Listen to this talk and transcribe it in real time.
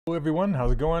Hello everyone,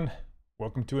 how's it going?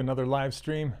 Welcome to another live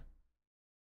stream.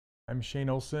 I'm Shane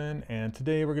Olson, and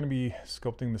today we're going to be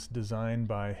sculpting this design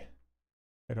by,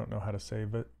 I don't know how to say,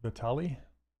 Vitali.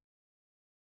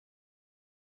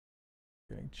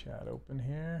 Getting chat open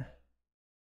here.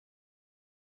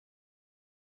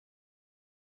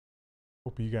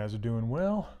 Hope you guys are doing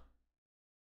well.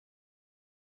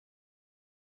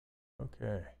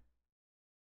 Okay.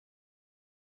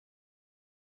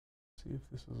 See if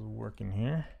this is working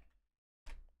here.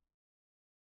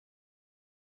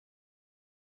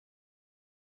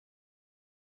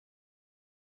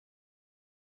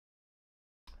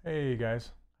 Hey guys,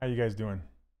 how you guys doing?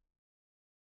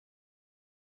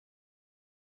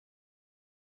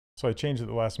 So I changed at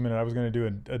the last minute. I was going to do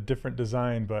a different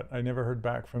design, but I never heard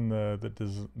back from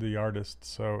the artist.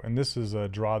 So, and this is a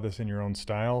draw this in your own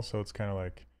style. So it's kind of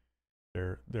like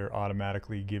they're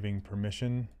automatically giving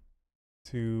permission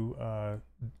to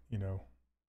you know,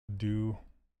 do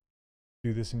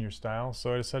this in your style.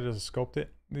 So I decided to sculpt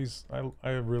it. I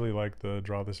really like the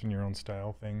draw this in your own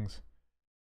style things,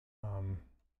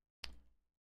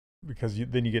 because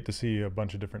then you get to see a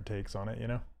bunch of different takes on it. You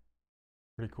know,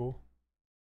 pretty cool.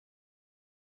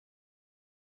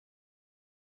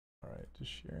 All right,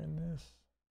 just sharing this.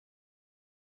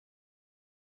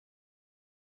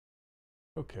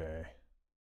 Okay.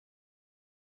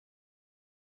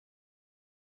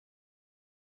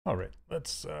 All right,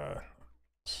 let's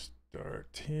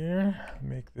start here.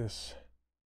 Make this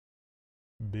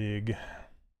big.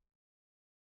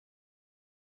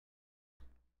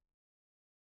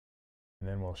 And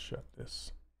then we'll shut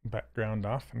this background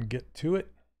off and get to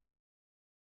it.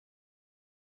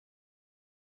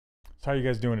 So how are you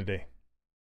guys doing today?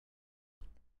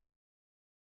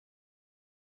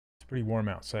 It's pretty warm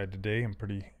outside today. I'm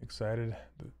pretty excited.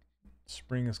 The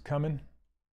spring is coming.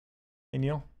 Hey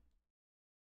Neil.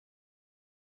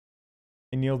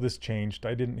 Hey Neil, this changed.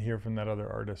 I didn't hear from that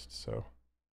other artist, so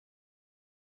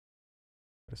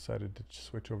I decided to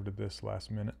switch over to this last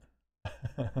minute.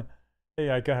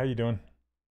 Hey Ika, how you doing?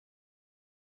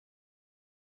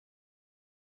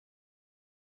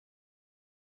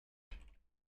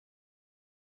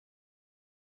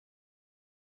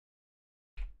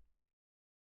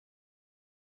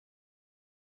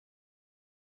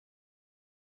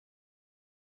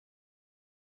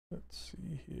 Let's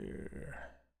see here.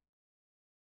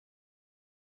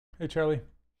 Hey Charlie.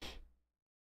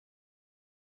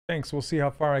 Thanks. We'll see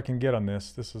how far I can get on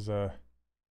this. This is a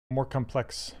more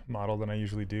complex model than I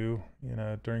usually do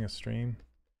during a stream.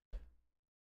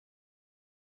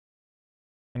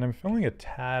 And I'm feeling a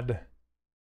tad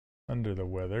under the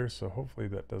weather, so hopefully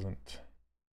that doesn't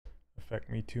affect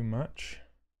me too much.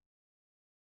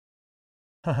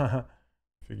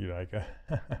 Figured Ika.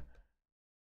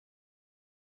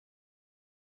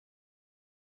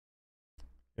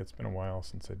 It's been a while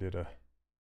since I did a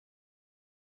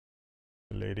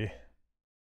lady.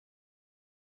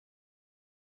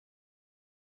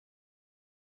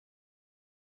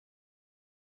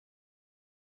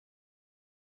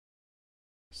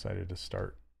 Decided to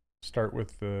start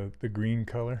with the green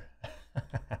color.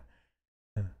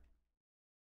 Kind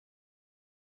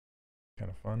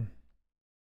of fun.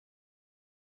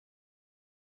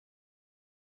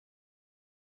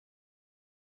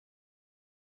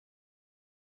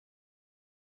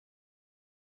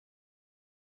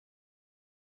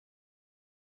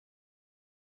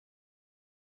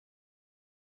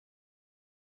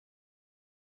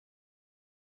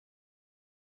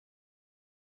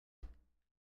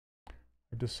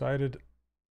 I've decided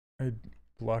I'd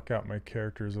block out my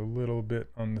characters a little bit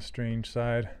on the strange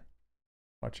side.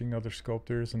 Watching other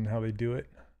sculptors and how they do it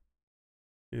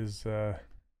is,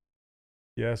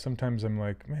 yeah, sometimes I'm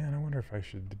like, man, I wonder if I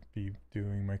should be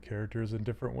doing my characters a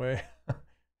different way.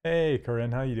 Hey,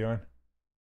 Corinne, how you doing?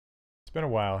 It's been a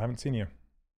while. Haven't seen you.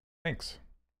 Thanks.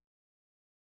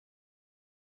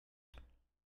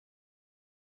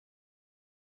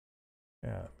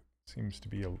 Yeah, seems to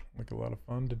be like a lot of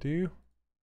fun to do.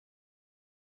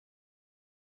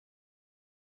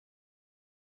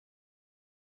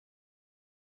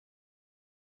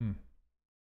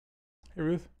 Hey,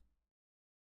 Ruth.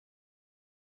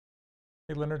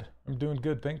 Hey, Leonard. I'm doing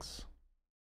good, thanks.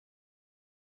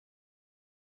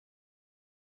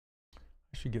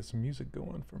 I should get some music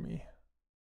going for me.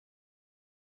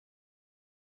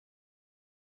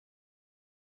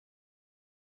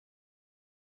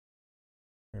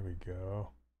 There we go.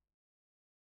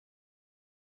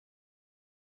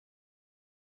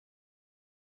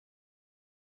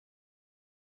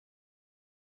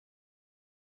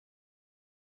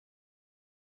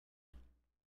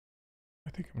 I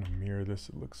I think I'm gonna mirror this.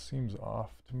 It seems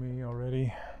off to me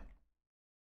already.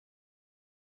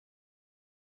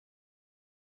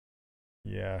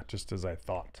 Yeah, just as I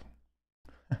thought.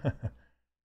 Let's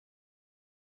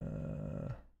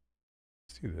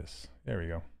do this. There we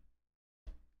go.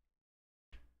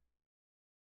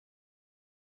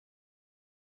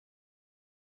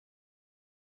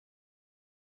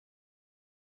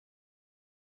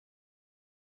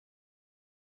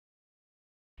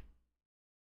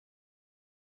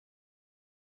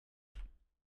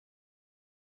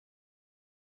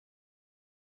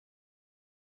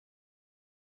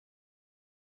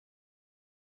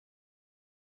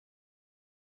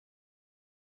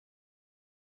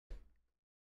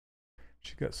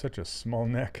 She's got such a small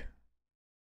neck.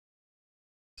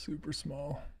 Super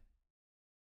small.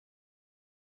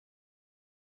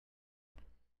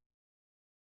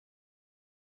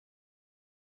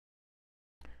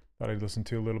 Thought I'd listen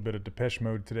to a little bit of Depeche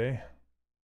Mode today.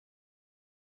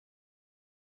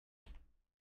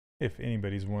 If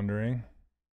anybody's wondering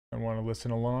and want to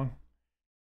listen along.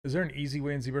 Is there an easy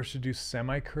way in ZBrush to do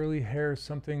semi-curly hair or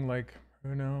something like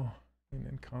Bruno in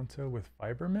Encanto with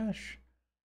fiber mesh?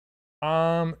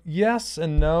 Yes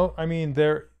and no. I mean,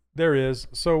 there is.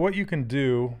 So what you can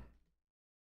do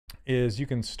is you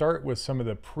can start with some of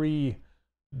the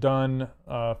pre-done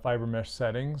fiber mesh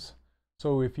settings.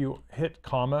 So if you hit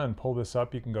comma and pull this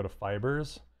up, you can go to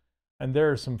fibers. And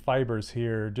there are some fibers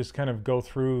here. Just kind of go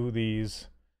through these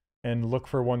and look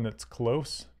for one that's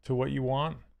close to what you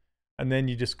want. And then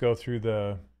you just go through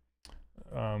the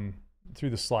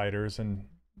sliders and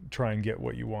try and get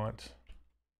what you want.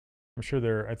 I'm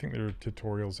sure I think there are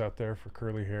tutorials out there for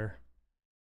curly hair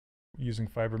using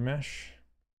fiber mesh.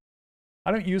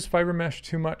 I don't use fiber mesh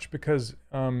too much because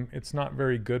it's not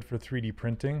very good for 3D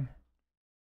printing.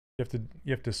 You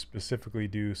have to specifically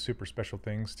do super special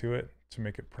things to it to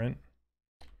make it print,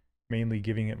 mainly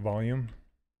giving it volume.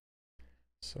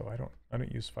 So I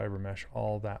don't use fiber mesh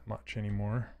all that much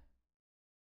anymore.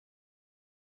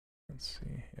 Let's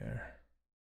see here.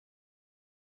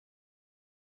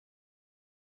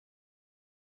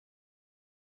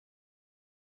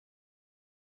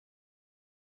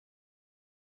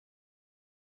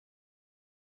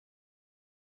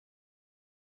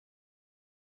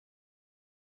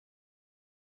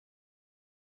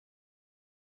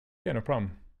 Yeah, no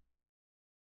problem.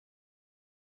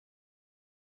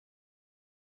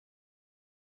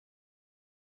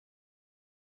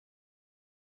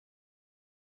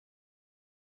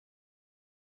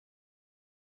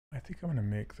 I think I'm going to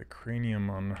make the cranium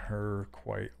on her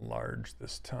quite large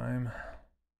this time.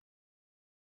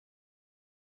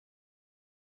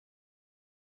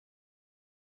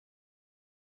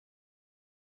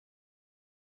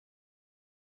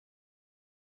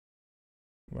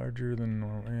 Larger than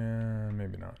normal.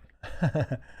 Maybe not.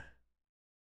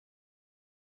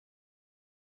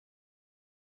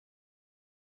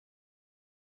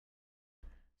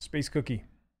 Space cookie.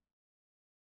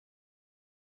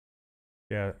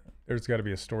 Yeah, there's got to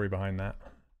be a story behind that.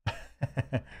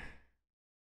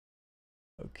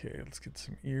 Okay, let's get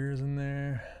some ears in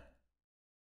there.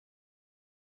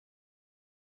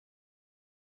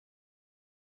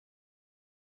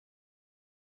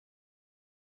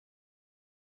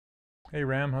 Hey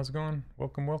Ram, how's it going?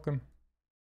 Welcome, welcome.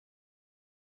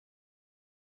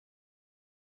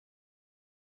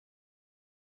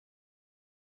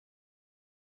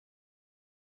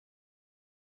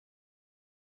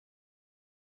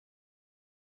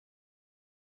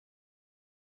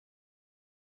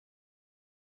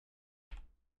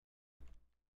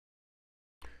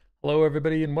 Hello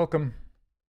everybody and welcome.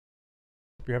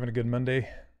 Hope you're having a good Monday.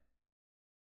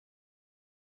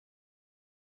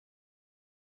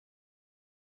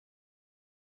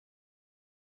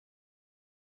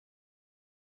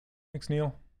 Thanks,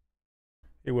 Neil.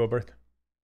 Hey, Wilbert.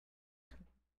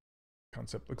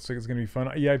 Concept looks like it's going to be fun.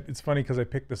 Yeah, it's funny because I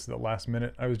picked this at the last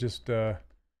minute. I was just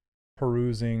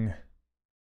perusing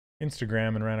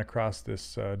Instagram and ran across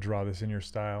this draw this in your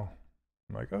style.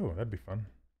 I'm like, oh, that'd be fun.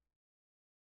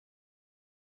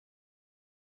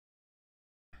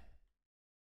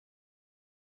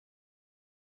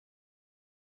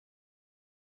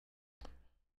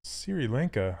 Sri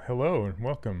Lanka, hello and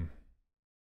welcome.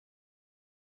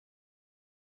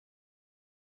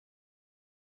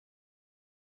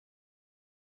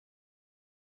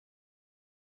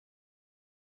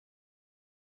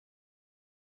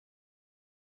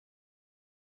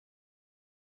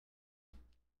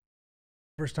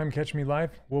 First time catching me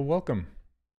live? Well, welcome.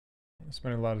 I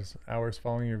spent a lot of hours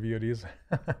following your VODs.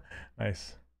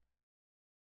 Nice.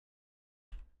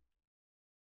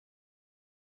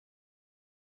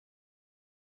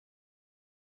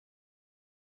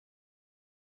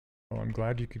 Well, I'm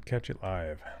glad you could catch it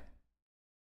live.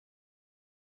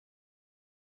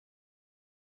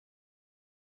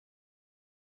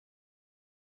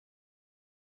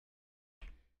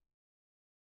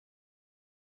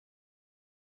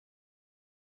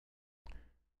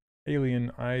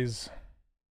 Alien eyes.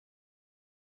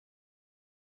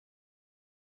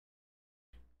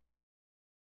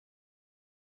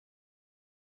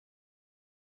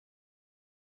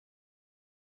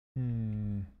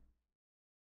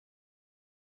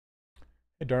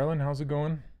 Hey, darling, how's it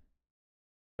going?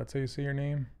 That's how you say your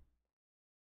name?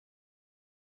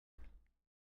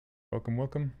 Welcome,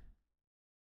 welcome.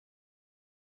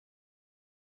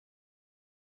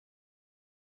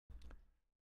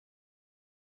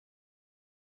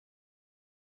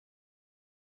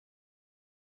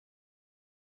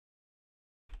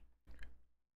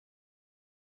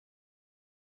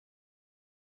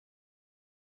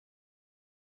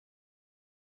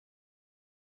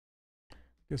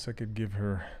 Guess I could give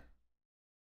her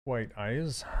white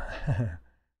eyes.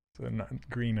 So not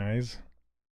green eyes.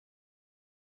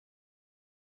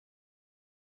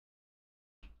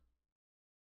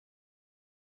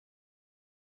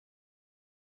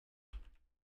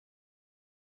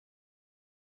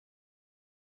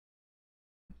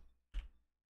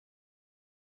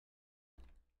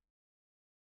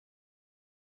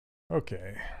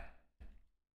 Okay.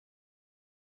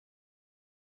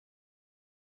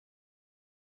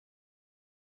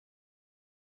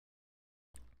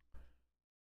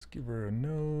 Let's give her a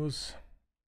nose.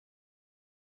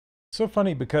 So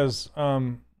funny because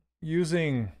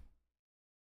using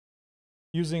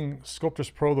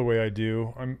Sculptris Pro the way I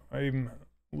do, I'm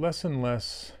less and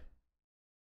less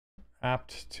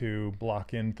apt to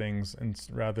block in things and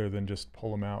rather than just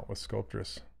pull them out with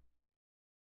Sculptris.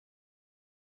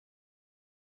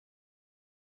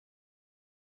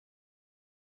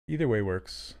 Either way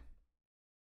works.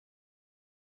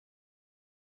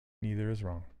 Neither is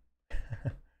wrong.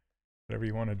 Whatever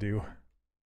you want to do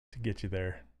to get you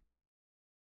there.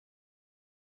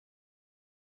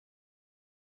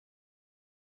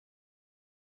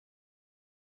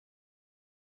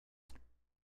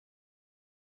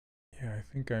 Yeah, I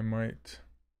think I might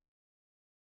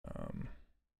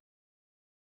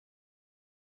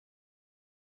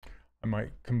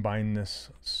combine this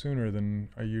sooner than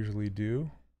I usually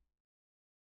do.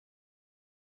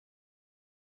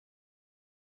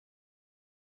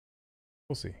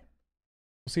 We'll see.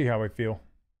 We'll see how I feel.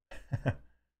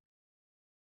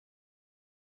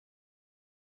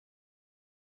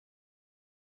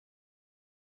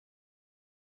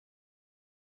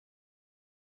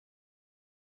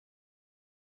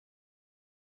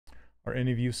 Are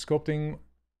any of you sculpting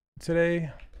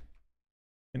today?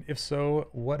 And if so,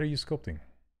 what are you sculpting?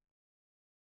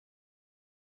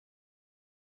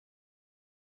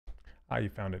 Ah, you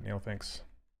found it, Neil. Thanks.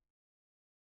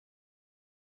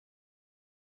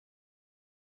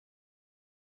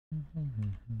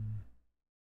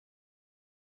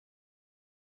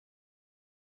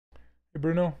 Hey,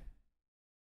 Bruno.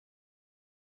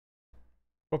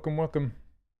 Welcome, welcome.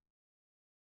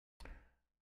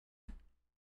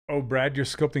 Oh, Brad, you're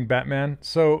sculpting Batman.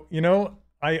 So, you know,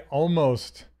 I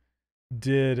almost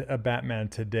did a Batman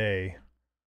today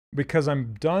because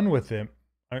I'm done with it.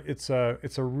 It's a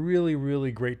really,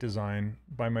 really great design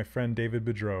by my friend David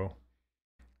Bedreau.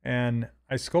 And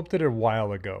I sculpted it a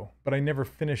while ago, but I never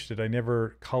finished it. I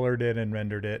never colored it and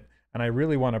rendered it. And I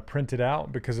really want to print it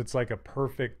out because it's like a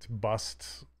perfect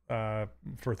bust for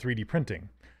 3D printing.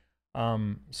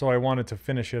 So I wanted to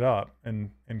finish it up and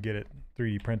get it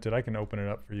 3D printed. I can open it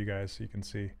up for you guys so you can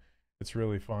see. It's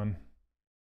really fun.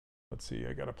 Let's see,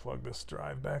 I gotta plug this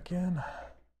drive back in.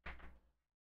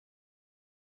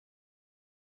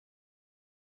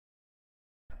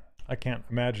 I can't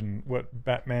imagine what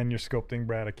Batman you're sculpting,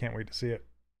 Brad. I can't wait to see it.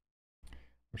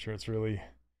 I'm sure it's really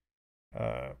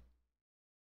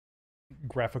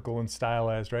graphical and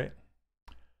stylized, right?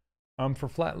 For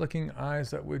flat-looking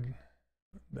eyes, would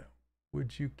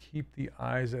you keep the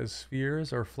eyes as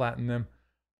spheres or flatten them?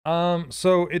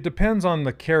 So it depends on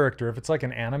the character. If it's like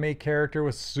an anime character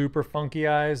with super funky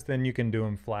eyes, then you can do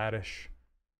them flattish.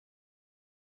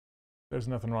 There's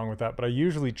nothing wrong with that, but I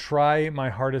usually try my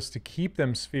hardest to keep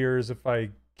them spheres if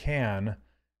I can,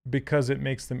 because it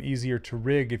makes them easier to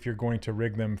rig if you're going to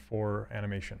rig them for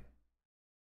animation.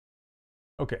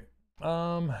 Okay.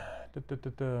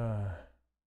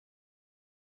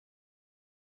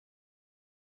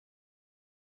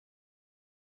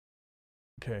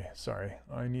 Okay, sorry.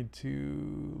 I need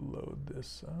to load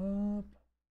this up.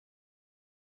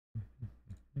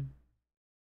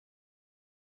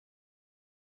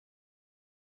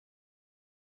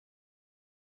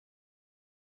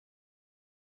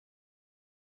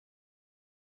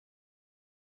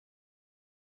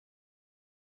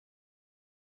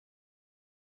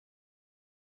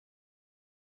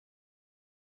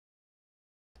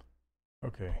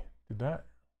 Okay, did that?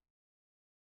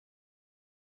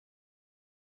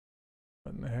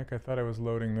 What in the heck? I thought I was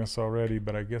loading this already,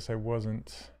 but I guess I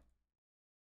wasn't.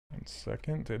 1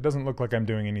 second. It doesn't look like I'm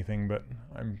doing anything, but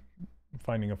I'm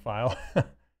finding a file.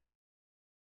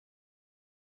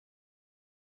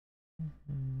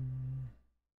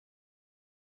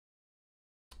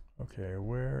 Okay,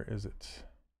 where is it?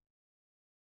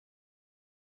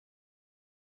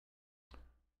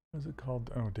 What is it called?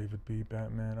 Oh, David B.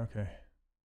 Batman. Okay.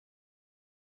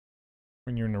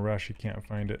 When you're in a rush, you can't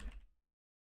find it.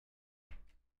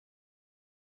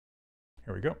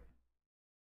 Here we go.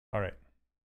 All right.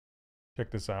 Check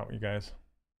this out, you guys.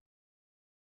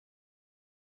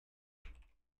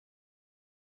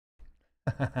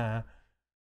 Oh, I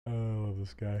love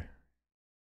this guy.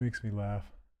 Makes me laugh.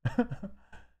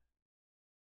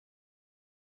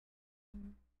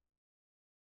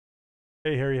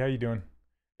 Hey, Harry, how you doing?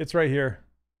 It's right here.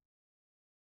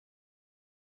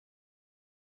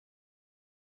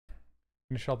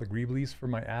 Finished all the greeblies for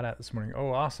my AT-AT this morning.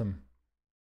 Oh, awesome.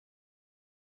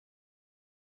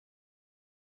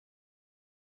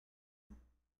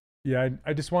 Yeah,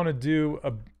 I just want to do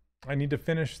a. I need to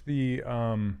finish the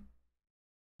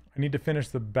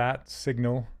bat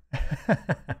signal.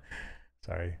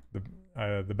 Sorry,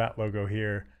 the bat logo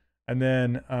here, and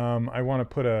then I want to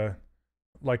put a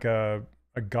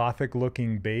gothic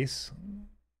looking base,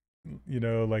 you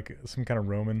know, like some kind of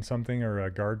Roman something or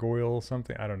a gargoyle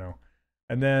something. I don't know.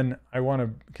 And then I want to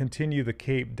continue the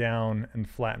cape down and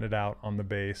flatten it out on the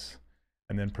base,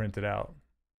 and then print it out,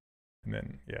 and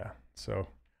then yeah. So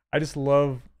I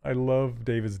love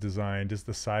David's design, just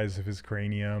the size of his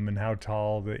cranium and how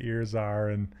tall the ears are,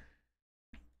 and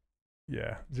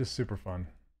yeah, just super fun.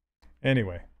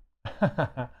 Anyway,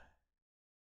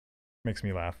 makes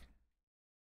me laugh.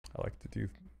 I like to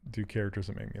do characters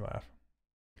that make me laugh.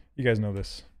 You guys know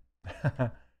this.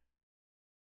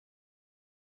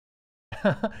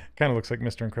 Kind of looks like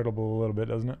Mr. Incredible a little bit,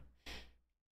 doesn't it?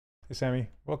 Hey, Sammy,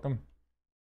 welcome.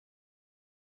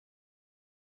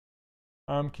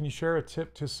 Can you share a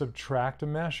tip to subtract a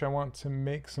mesh? I want to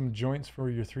make some joints for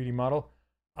your 3D model.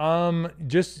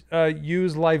 Just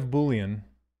use live Boolean.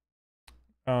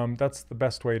 That's the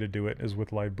best way to do it, is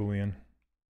with live Boolean.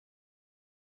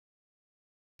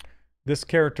 This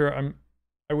character,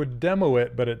 I would demo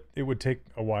it, but it would take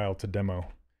a while to demo.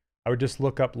 I would just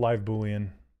look up live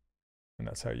Boolean, and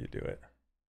that's how you do it.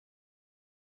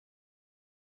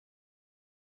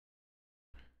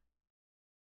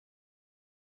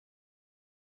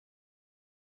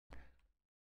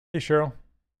 Hey, Cheryl.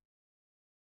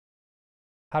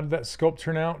 How did that sculpt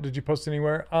turn out? Did you post it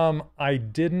anywhere? I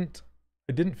didn't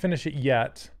finish it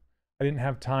yet. I didn't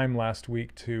have time last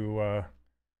week to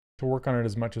work on it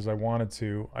as much as I wanted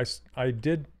to. I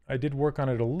did work on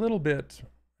it a little bit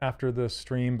after the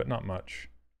stream, but not much.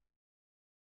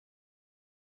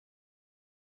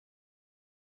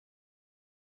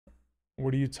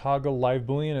 Where do you toggle live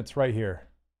Boolean? It's right here.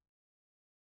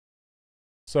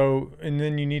 So, and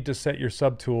then you need to set your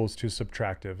subtools to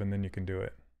subtractive, and then you can do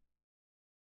it.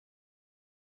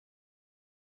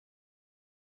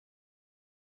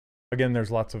 Again, there's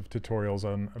lots of tutorials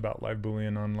about live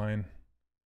Boolean online.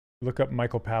 Look up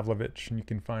Michael Pavlovich, and you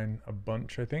can find a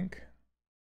bunch, I think.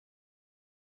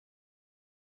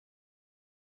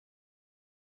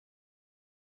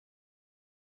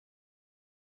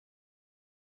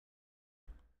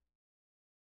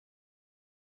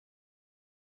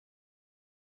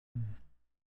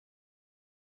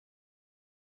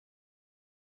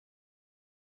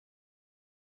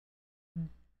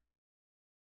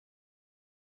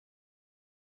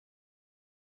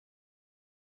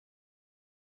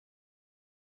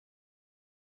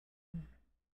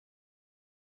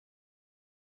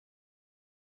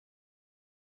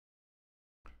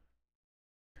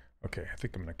 Okay, I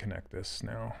think I'm going to connect this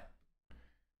now.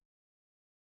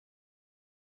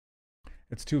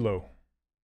 It's too low.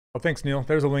 Oh, thanks, Neil.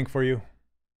 There's a link for you.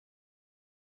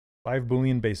 Live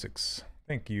Boolean Basics.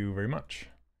 Thank you very much.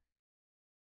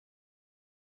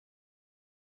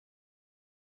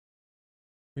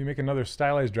 Will you make another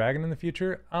stylized dragon in the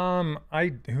future?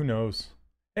 Who knows?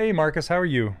 Hey, Marcus, how are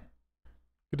you?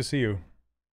 Good to see you.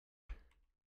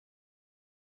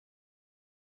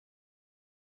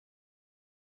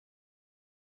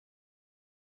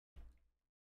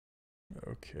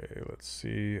 Okay, let's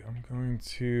see. I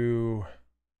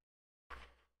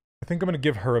think I'm going to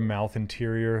give her a mouth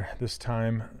interior this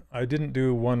time. I didn't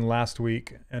do one last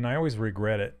week, and I always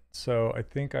regret it. So I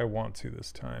think I want to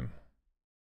this time.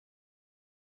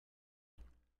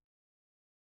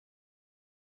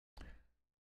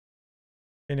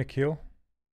 Hey, Nikhil.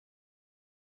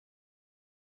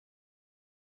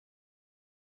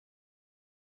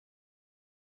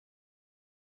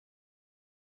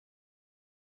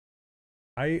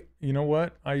 You know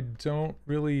what? I don't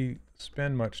really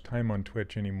spend much time on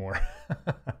Twitch anymore.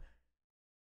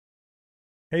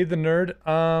 Hey, the nerd.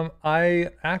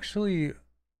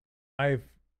 I've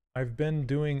I've been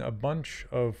doing a bunch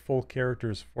of full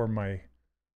characters for my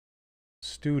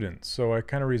students, so I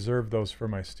kind of reserve those for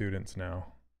my students now.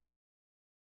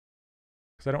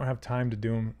 Because I don't have time to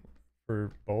do them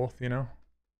for both, you know?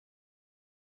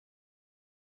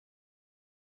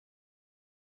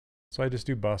 So I just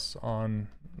do busts on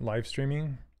live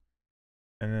streaming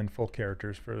and then full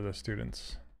characters for the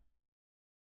students.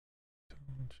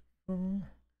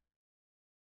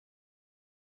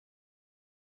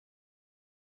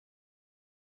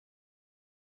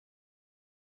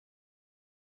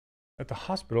 At the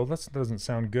hospital? That doesn't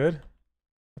sound good.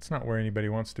 That's not where anybody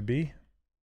wants to be.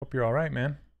 Hope you're all right,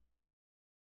 man.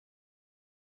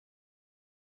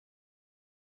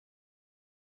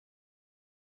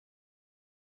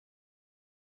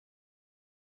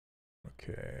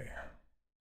 Okay.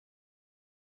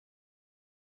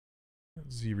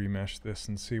 Z-remesh this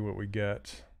and see what we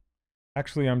get.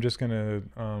 Actually, I'm just gonna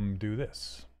do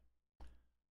this.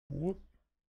 Whoop.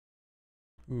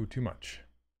 Ooh, too much.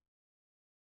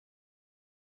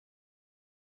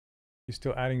 You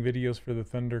still adding videos for the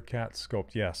Thundercat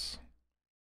sculpt? Yes.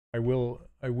 I will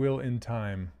in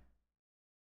time.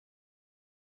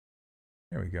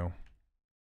 There we go.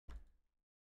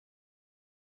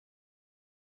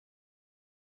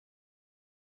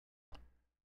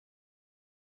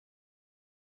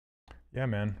 Yeah,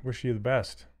 man. Wish you the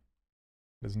best.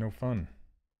 It's no fun.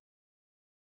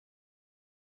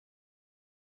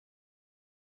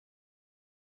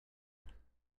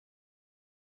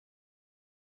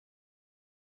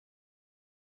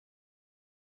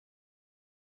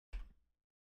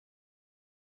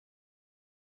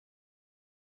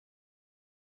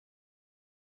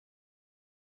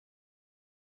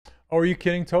 Oh, are you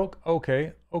kidding, Toke?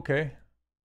 Okay, okay.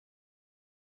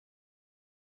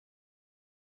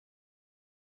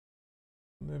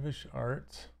 Livish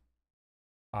art.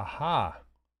 Aha.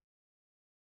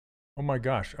 Oh my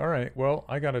gosh. All right. Well,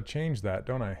 I gotta change that,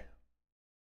 don't I?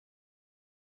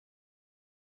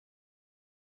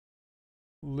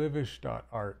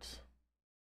 Livish.art.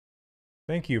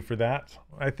 Thank you for that.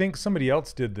 I think somebody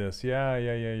else did this. Yeah,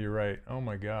 you're right. Oh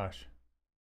my gosh.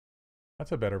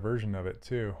 That's a better version of it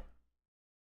too.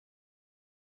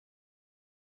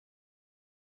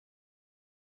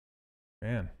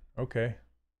 Man, okay.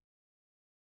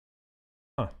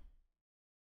 Huh.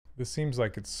 This seems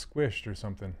like it's squished or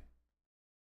something.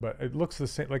 But it looks the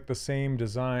same, like the same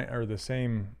design or the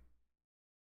same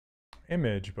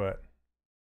image, but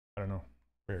I don't know.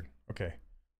 Weird. Okay.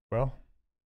 Well,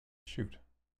 shoot.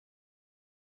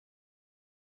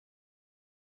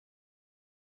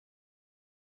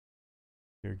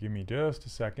 Here, give me just a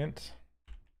second.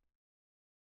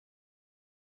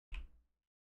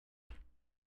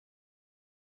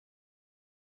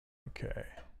 Okay.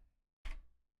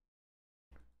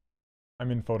 I'm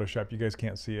in Photoshop. You guys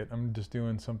can't see it. I'm just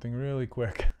doing something really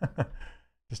quick.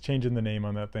 Just changing the name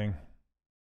on that thing.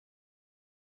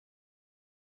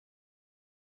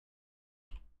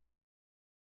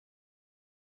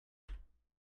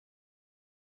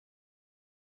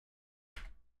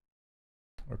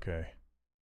 Okay.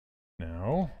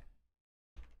 Now,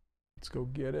 let's go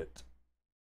get it.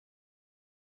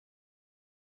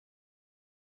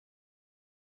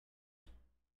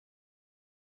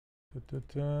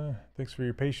 Thanks for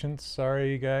your patience.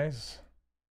 Sorry, guys.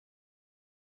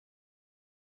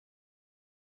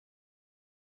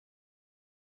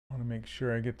 I want to make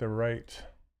sure I get the right.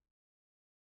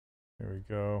 There we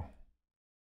go.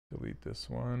 Delete this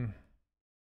one.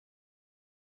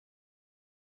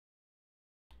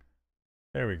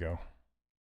 There we go.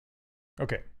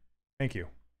 Okay. Thank you.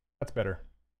 That's better.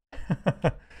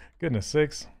 Goodness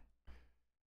sakes.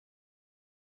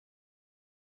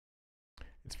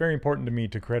 It's very important to me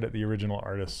to credit the original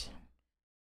artists.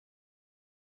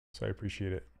 So I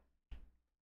appreciate it.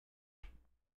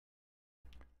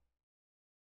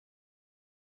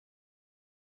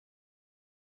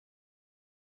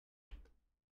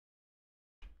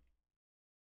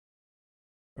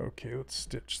 Okay, let's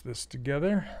stitch this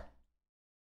together.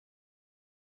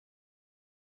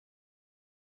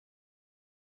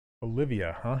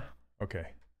 Olivia, huh?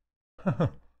 Okay.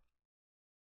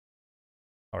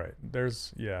 All right,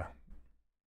 there's, yeah.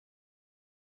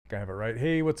 I have it right.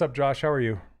 Hey, what's up, Josh? How are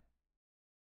you?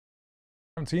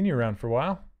 Haven't seen you around for a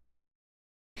while.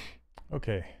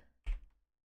 Okay.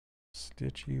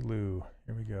 Stitchy Lou.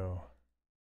 Here we go.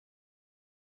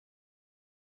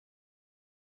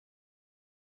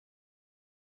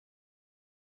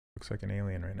 Looks like an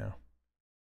alien right now.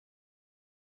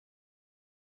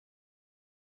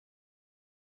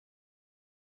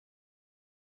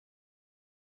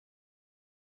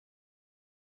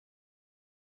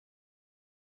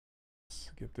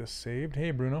 get this saved. Hey,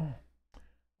 Bruno.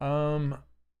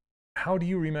 How do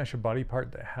you remesh a body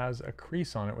part that has a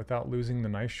crease on it without losing the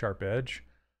nice sharp edge?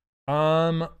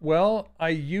 Well, I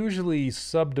usually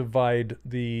subdivide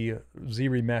the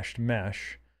Z-remeshed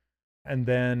mesh and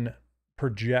then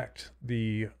project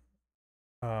the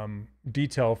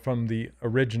detail from the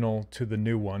original to the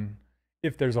new one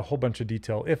if there's a whole bunch of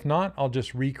detail. If not, I'll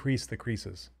just recrease the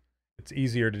creases. It's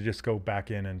easier to just go back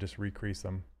in and just recrease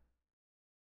them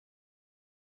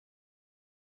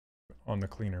on the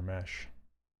cleaner mesh.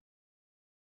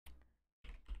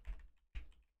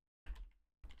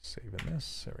 Saving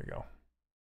this, there we go.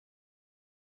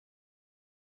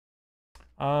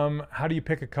 How do you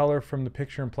pick a color from the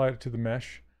picture and apply it to the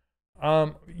mesh?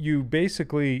 You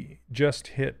basically just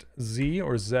hit Z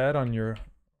or Z on your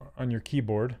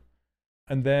keyboard,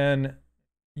 and then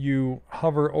you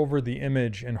hover over the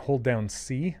image and hold down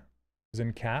C, as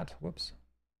in cat, whoops.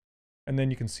 And then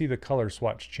you can see the color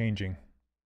swatch changing.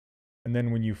 And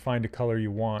then when you find a color you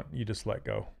want, you just let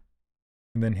go.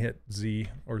 And then hit Z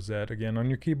or Z again on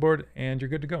your keyboard, and you're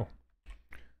good to go.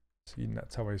 See,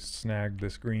 that's how I snagged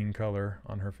this green color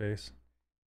on her face.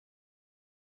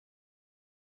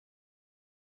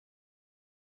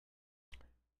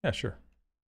 Yeah, sure.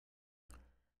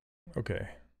 Okay.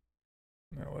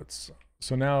 Now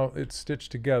so now it's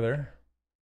stitched together.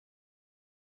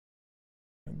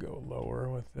 I'll go lower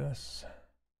with this.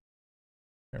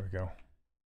 There we go.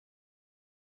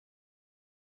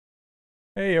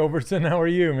 Hey, Overton, how are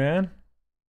you, man?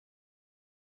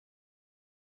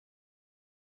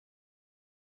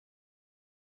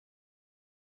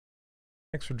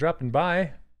 Thanks for dropping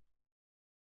by.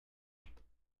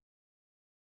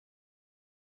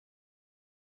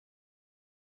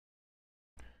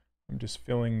 I'm just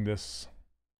filling this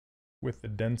with the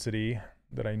density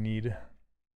that I need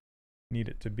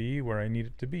it to be where I need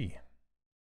it to be.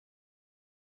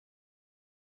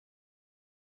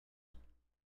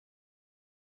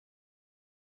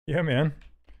 Yeah, man.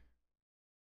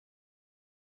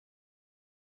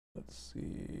 Let's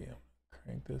see.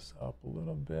 Crank this up a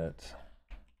little bit.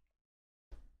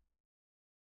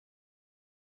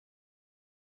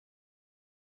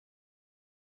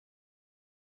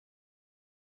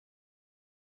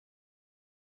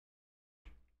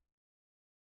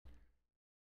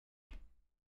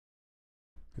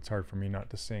 It's hard for me not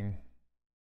to sing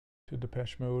to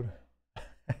Depeche Mode.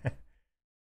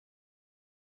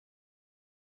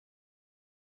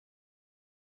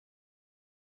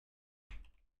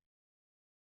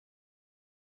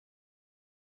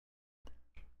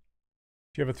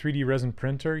 Do you have a 3D resin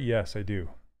printer? Yes, I do.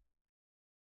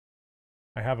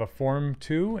 I have a Form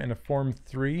 2 and a Form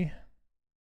 3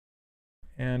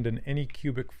 and an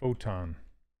Anycubic Photon.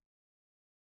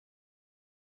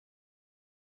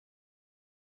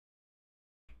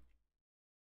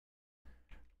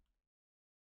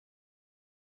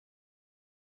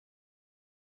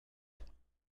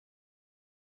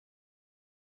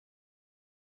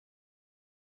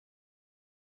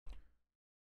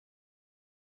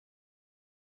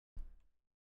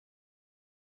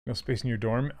 No space in your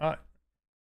dorm?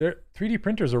 3D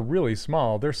printers are really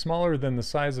small. They're smaller than the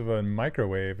size of a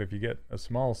microwave if you get a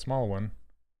small one.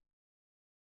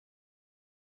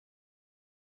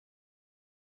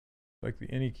 Like the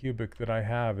Anycubic that I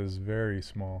have is very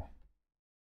small.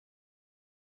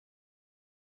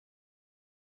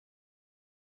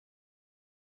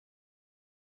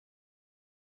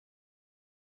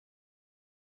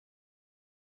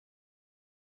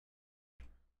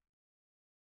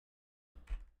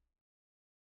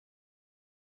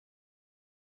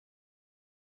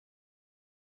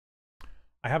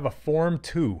 I have a Form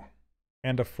 2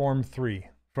 and a Form 3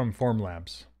 from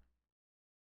Formlabs.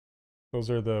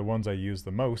 Those are the ones I use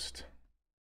the most.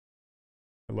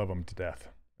 I love them to death.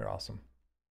 They're awesome.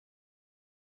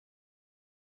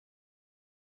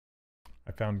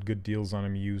 I found good deals on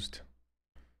them used.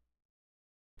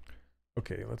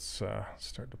 Okay, let's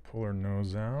start to pull her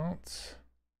nose out.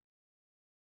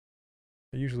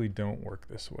 I usually don't work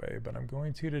this way, but I'm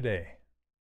going to today.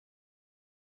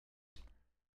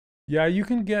 Yeah, you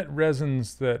can get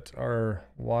resins that are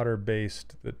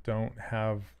water-based that don't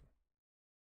have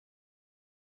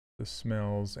the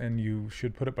smells, and you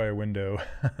should put it by a window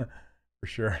for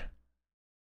sure.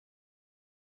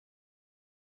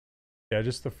 Yeah,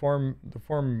 just the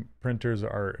form printers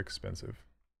are expensive.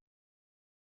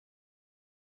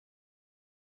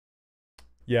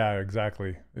 Yeah,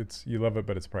 exactly. You love it,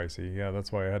 but it's pricey. Yeah,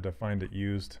 that's why I had to find it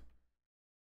used.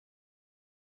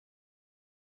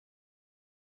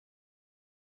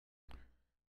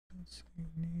 You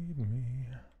need me.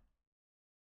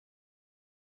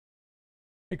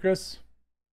 Hey, Chris.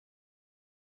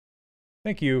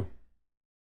 Thank you.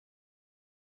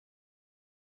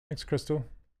 Thanks, Crystal.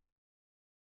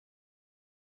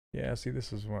 Yeah, see,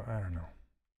 this is what, I don't know.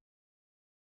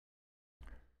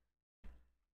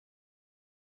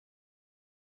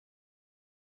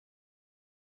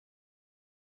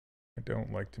 I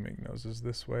don't like to make noses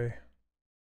this way.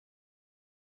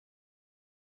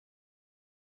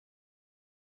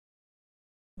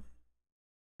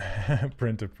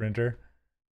 Print a printer.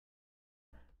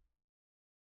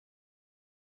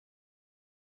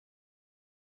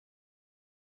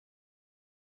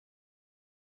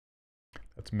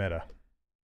 That's meta.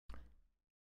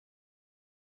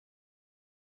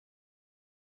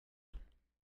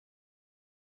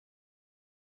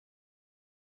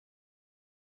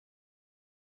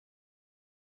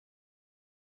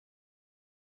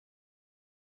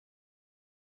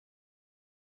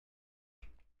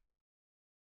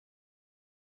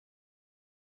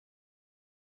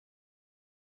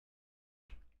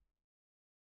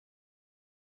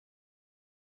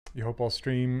 You hope I'll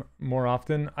stream more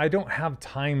often. I don't have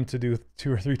time to do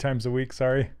 2 or 3 times a week,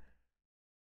 sorry.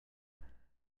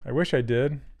 I wish I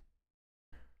did.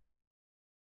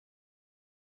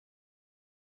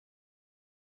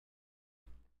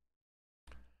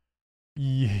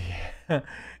 Yeah.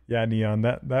 Yeah, Neon,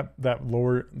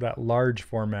 that large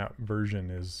format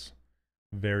version is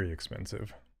very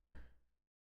expensive.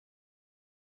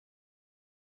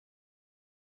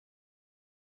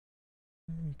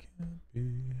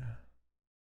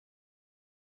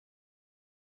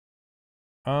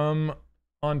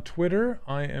 On Twitter,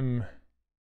 I am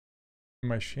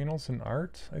my Shane Olson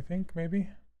Art, I think, maybe.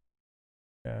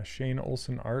 Yeah, Shane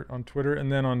Olson Art on Twitter.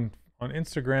 And then on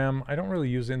Instagram, I don't really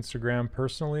use Instagram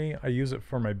personally. I use it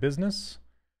for my business,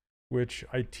 which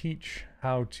I teach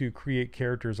how to create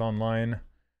characters online.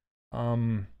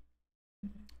 And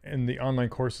the online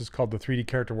course is called the 3D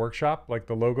Character Workshop, like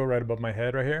the logo right above my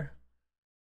head right here.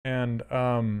 And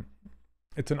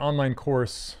it's an online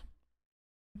course,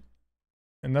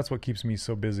 and that's what keeps me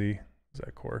so busy, is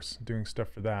that course, doing stuff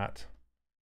for that.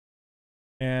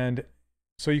 And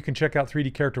so you can check out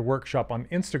 3D Character Workshop on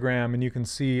Instagram, and you can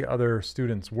see other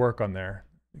students' work on there.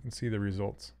 You can see the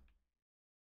results.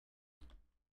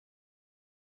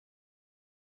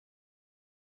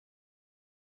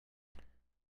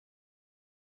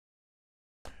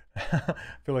 I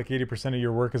feel like 80% of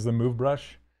your work is the move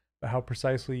brush, but how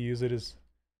precisely you use it is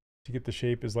to get the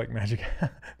shape is like magic.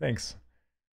 Thanks.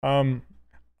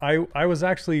 I was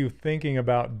actually thinking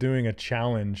about doing a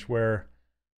challenge where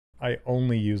I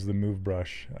only use the move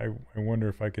brush. I wonder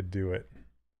if I could do it.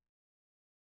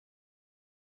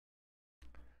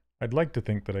 I'd like to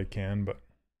think that I can, but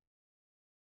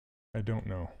I don't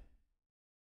know.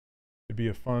 It'd be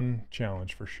a fun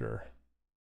challenge for sure.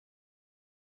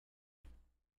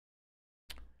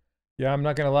 Yeah, I'm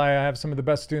not gonna lie, I have some of the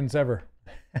best students ever.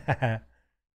 Can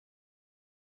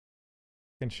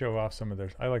show off some of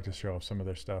their, I like to show off some of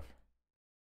their stuff.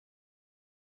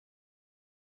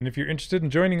 And if you're interested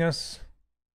in joining us,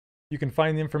 you can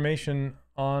find the information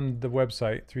on the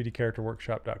website,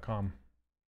 3dcharacterworkshop.com.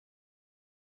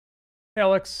 Hey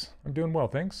Alex, I'm doing well,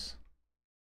 thanks.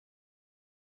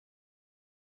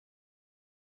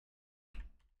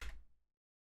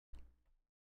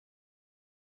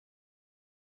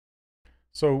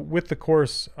 So with the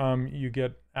course, you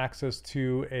get access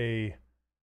to a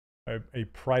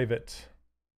private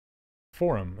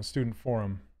forum, a student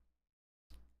forum.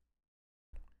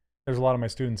 There's a lot of my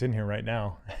students in here right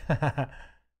now.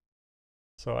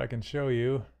 So I can show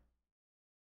you.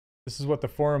 This is what the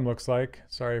forum looks like.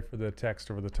 Sorry for the text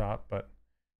over the top, but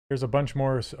here's a bunch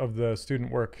more of the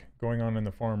student work going on in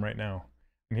the forum right now.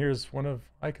 And here's one of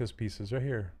Ika's pieces right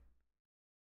here.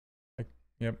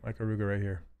 Yep, Ika Ruga right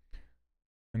here.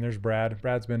 And there's Brad.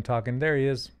 Brad's been talking. There he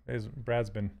is. Brad's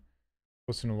been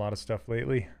posting a lot of stuff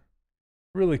lately.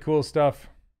 Really cool stuff.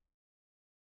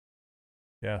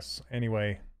 Yes,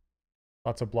 anyway,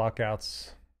 lots of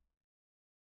blockouts.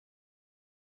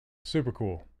 Super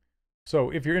cool.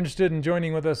 So if you're interested in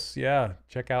joining with us, yeah,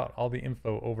 check out all the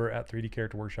info over at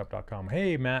 3dcharacterworkshop.com.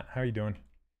 Hey, Matt, how are you doing?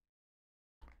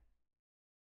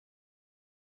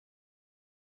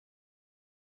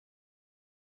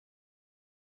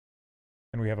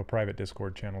 And we have a private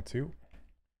Discord channel too.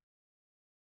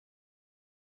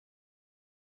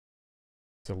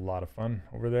 It's a lot of fun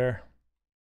over there.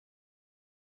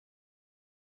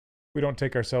 We don't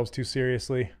take ourselves too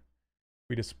seriously.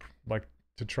 We just like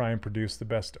to try and produce the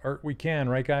best art we can,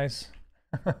 right guys?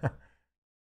 And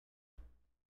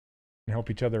help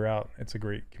each other out. It's a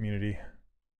great community.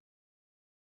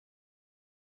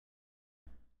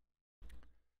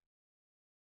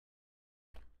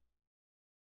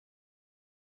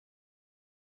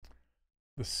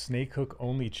 The snake hook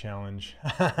only challenge.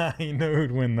 You know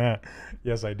who'd win that?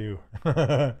 Yes, I do.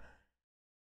 I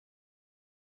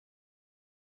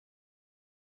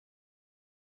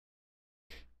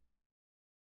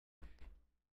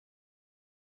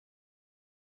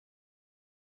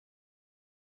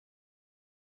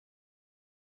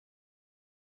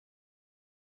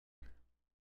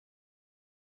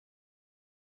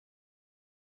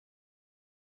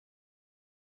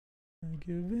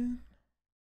give in.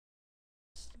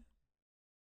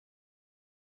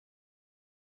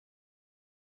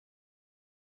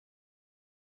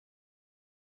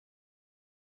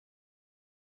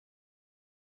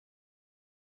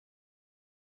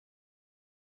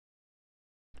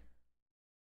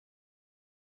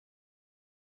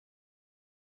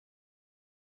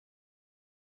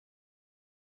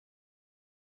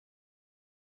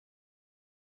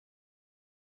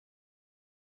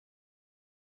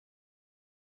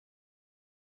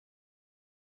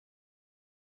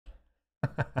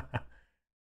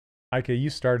 Okay, you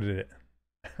started it.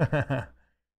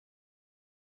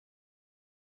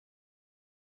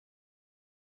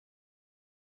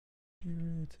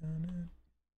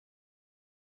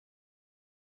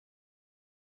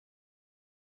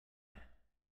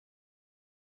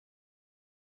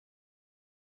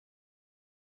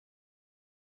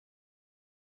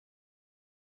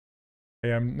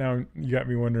 Hey, now you got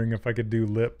me wondering if I could do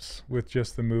lips with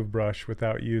just the move brush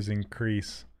without using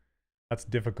crease. That's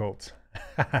difficult.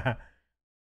 Let's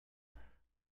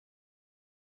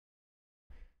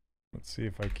see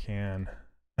if I can.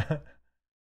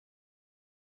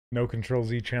 No Control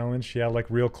Z challenge. Yeah, like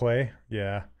real clay.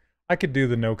 Yeah. I could do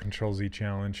the no Control Z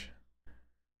challenge.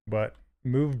 But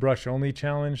move brush only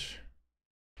challenge,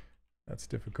 that's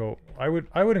difficult. I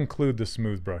would include the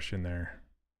smooth brush in there.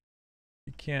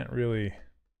 You can't really,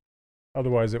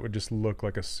 otherwise it would just look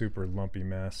like a super lumpy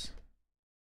mess.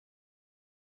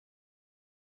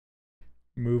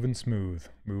 Moving smooth,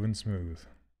 moving smooth.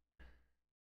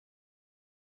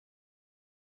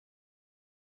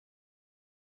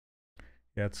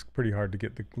 Yeah, it's pretty hard to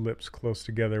get the lips close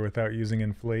together without using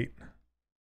inflate.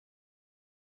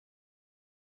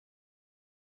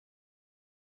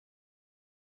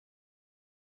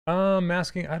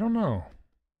 Masking, I don't know.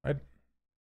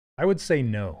 I would say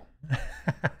no.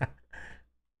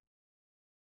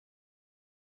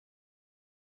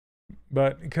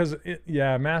 But because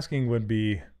yeah, masking would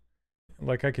be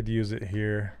like I could use it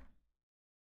here.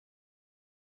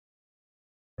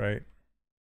 Right?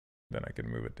 Then I could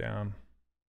move it down.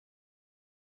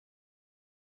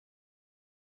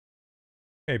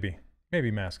 Maybe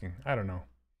masking. I don't know.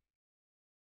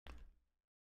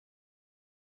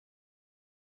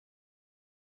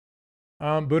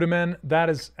 Buddhaman, that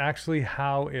is actually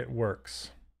how it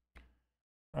works.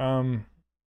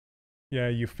 Yeah,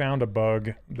 you found a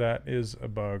bug. That is a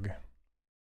bug.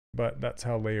 But that's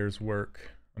how layers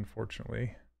work,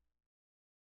 unfortunately.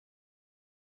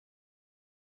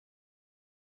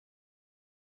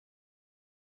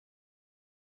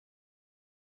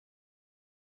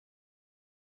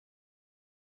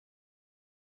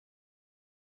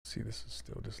 See, this is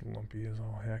still just lumpy as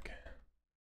all heck.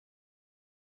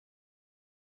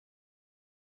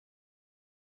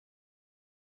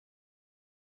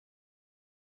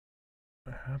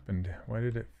 What happened? Why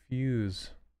did it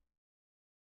fuse?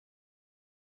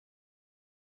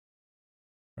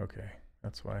 Okay,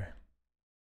 that's why.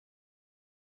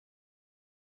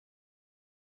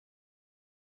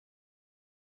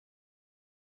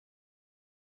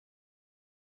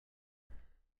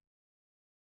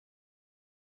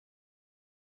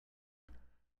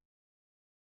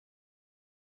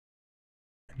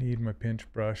 I need my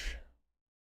pinch brush.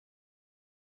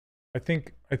 I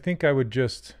think I would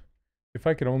just, if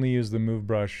I could only use the move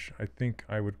brush, I think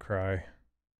I would cry.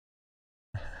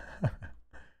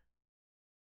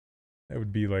 That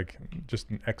would be like just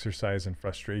an exercise in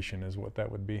frustration is what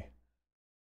that would be.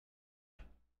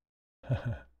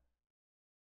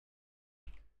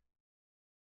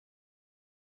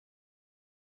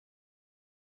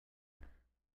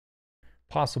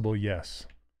 Possible, yes.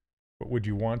 But would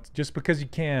you want, just because you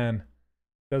can,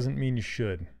 doesn't mean you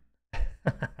should.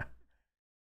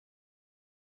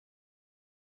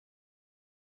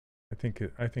 I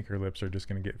think her lips are just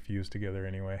going to get fused together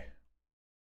anyway.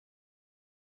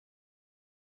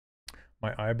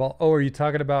 My eyeball. Oh, are you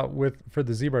talking about for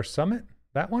the ZBrush Summit?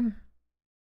 That one?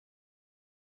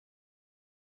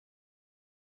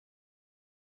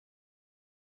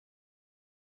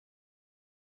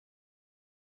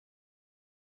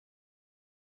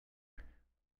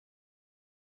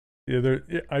 Yeah,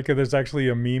 there's actually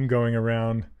a meme going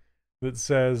around that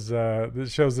says that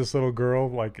shows this little girl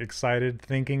like excited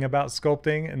thinking about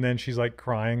sculpting, and then she's like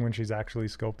crying when she's actually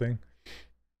sculpting.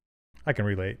 I can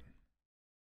relate.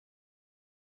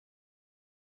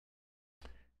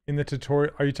 In the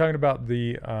tutorial, are you talking about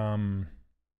the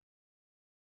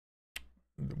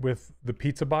with the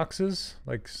pizza boxes,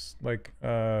 like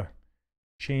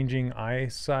changing eye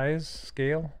size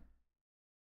scale?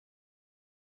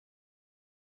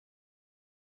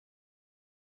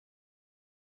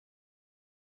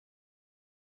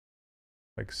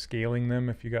 Like scaling them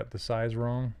if you got the size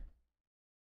wrong?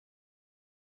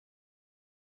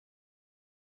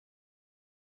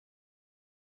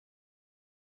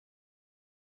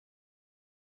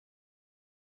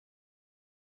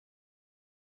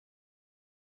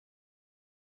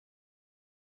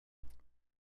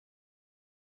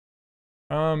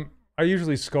 I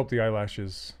usually sculpt the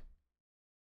eyelashes.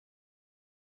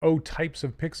 Oh, types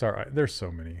of Pixar. There's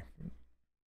so many.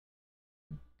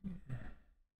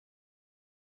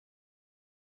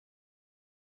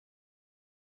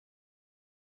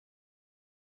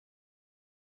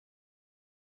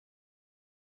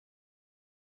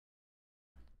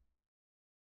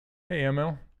 Hey,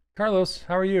 ML. Carlos,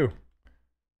 how are you?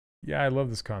 Yeah, I love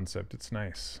this concept. It's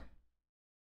nice.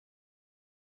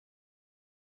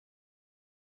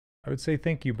 I would say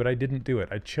thank you, but I didn't do it.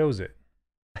 I chose it.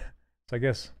 So I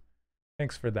guess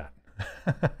thanks for that.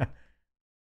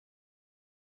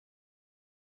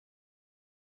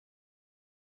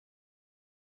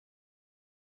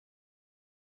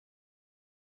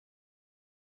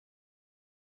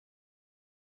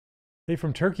 Hey,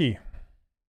 from Turkey.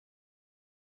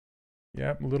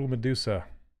 Yep, Little Medusa.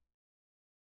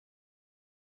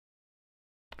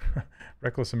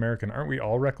 Reckless American. Aren't we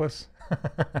all reckless?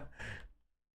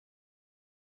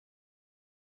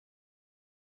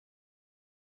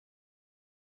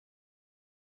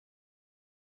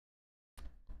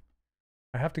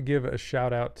 I have to give a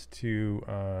shout out to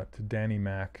Danny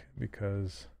Mac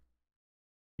because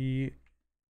he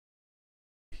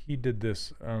did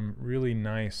this really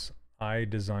nice eye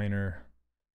designer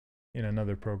in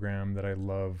another program that I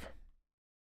love.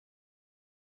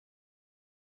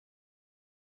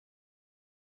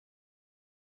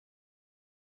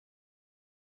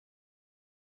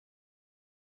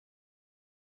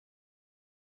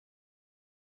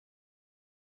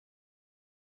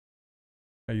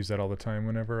 I use that all the time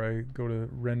whenever I go to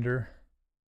render.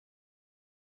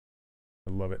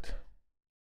 I love it.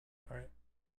 All right.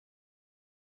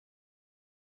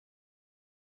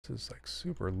 This is like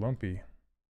super lumpy.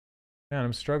 Man,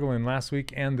 I'm struggling last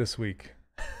week and this week.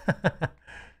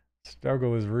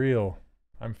 Struggle is real.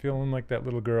 I'm feeling like that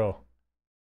little girl.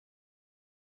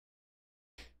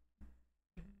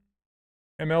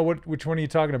 ML, which one are you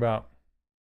talking about?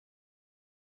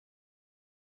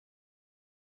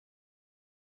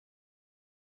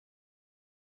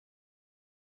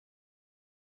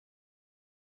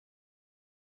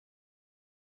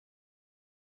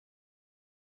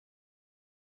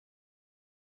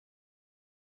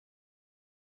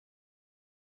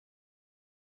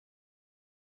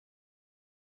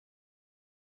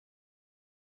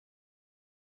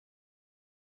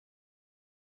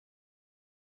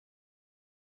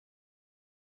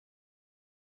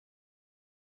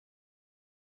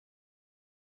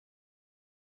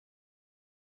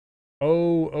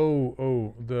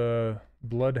 Oh, the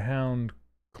Bloodhound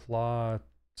Claw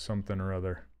something or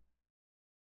other.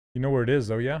 You know where it is,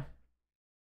 though, yeah?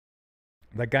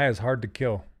 That guy is hard to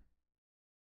kill.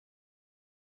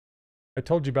 I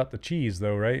told you about the cheese,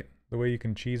 though, right? The way you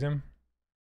can cheese him.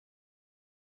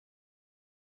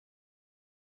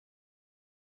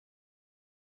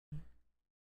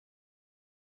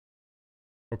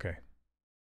 Okay.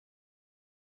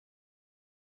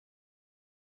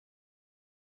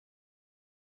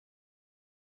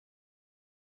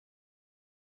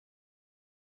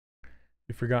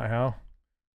 You forgot how?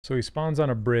 So he spawns on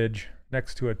a bridge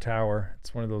next to a tower.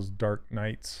 It's one of those dark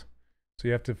nights. So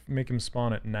you have to make him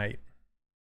spawn at night.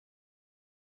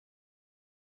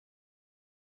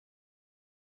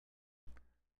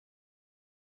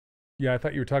 Yeah, I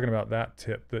thought you were talking about that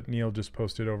tip that Neil just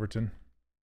posted, Overton.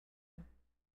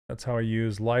 That's how I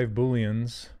use live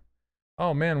booleans.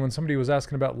 Oh man, when somebody was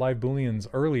asking about live booleans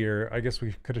earlier, I guess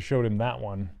we could have showed him that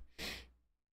one.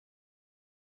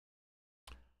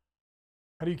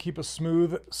 How do you keep a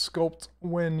smooth sculpt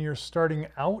when you're starting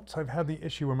out? I've had the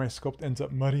issue where my sculpt ends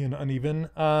up muddy and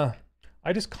uneven. I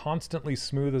just constantly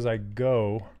smooth as I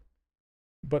go.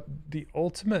 But the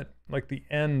ultimate, like the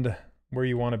end where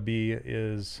you want to be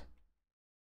is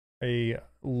a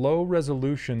low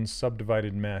resolution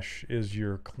subdivided mesh is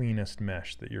your cleanest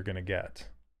mesh that you're going to get.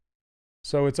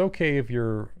 So it's okay if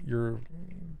your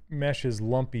mesh is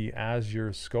lumpy as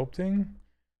you're sculpting,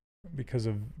 because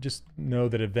of, just know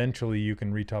that eventually you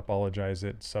can retopologize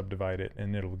it, subdivide it,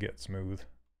 and it'll get smooth.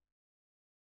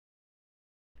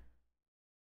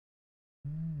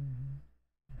 I'm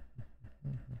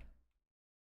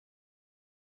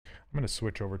going to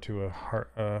switch over to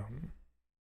a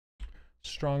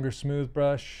stronger smooth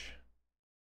brush.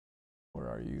 Where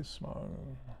are you,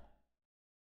 small?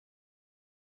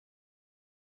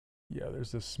 Yeah,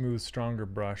 there's this smooth, stronger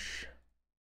brush.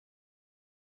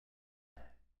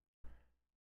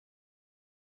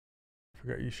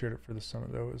 Forgot you shared it for the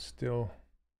summit though. It's still.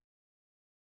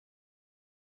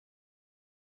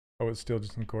 Oh, it's still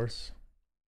just in course.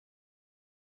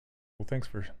 Well, thanks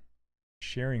for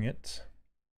sharing it.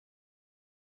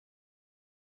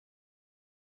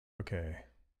 Okay.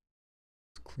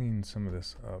 Let's clean some of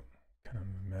this up. Kind of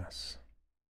a mess.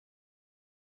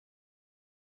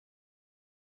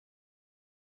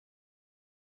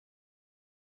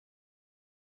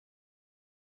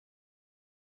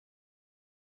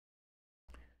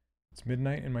 It's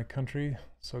midnight in my country.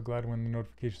 So glad when the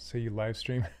notifications say you live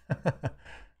stream.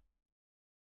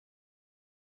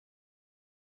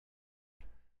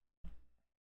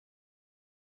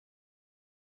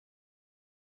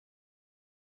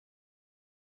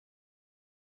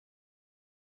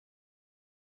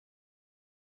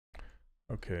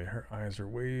 Okay, her eyes are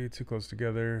way too close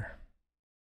together.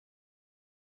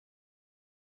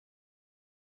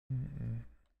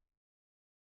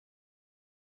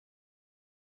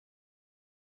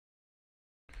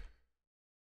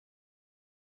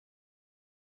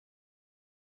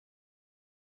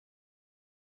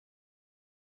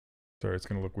 Sorry, it's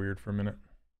gonna look weird for a minute.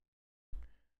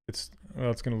 It's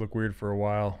gonna look weird for a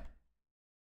while.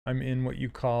 I'm in what you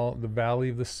call the valley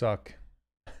of the suck.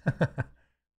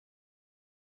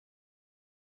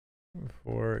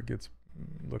 Before it gets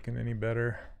looking any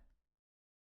better.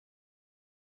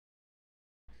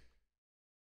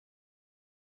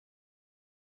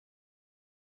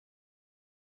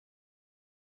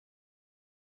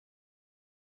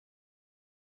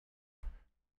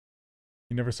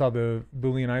 You never saw the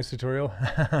Boolean eyes tutorial?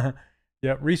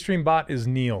 Yeah, Restream bot is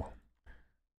Neil.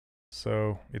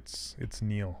 So it's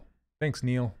Neil. Thanks,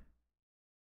 Neil.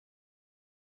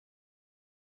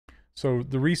 So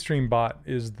the Restream bot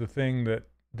is the thing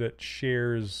that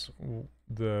shares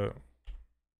the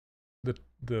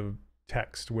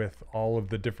text with all of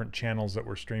the different channels that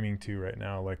we're streaming to right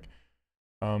now, like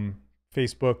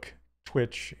Facebook,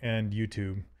 Twitch, and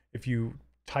YouTube. If you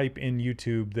type in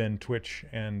YouTube, then Twitch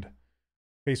and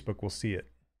Facebook will see it.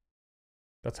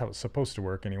 That's how it's supposed to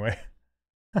work anyway.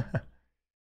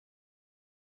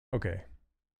 Okay.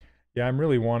 Yeah, I'm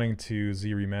really wanting to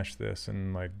Z-remesh this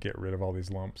and like get rid of all these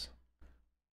lumps.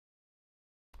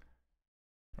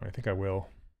 I think I will.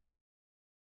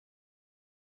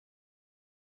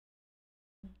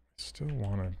 Still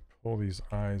want to pull these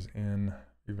eyes in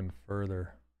even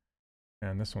further.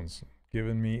 And this one's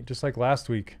given me, just like last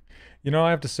week. You know, I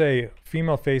have to say,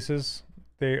 female faces,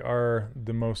 they are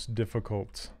the most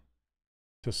difficult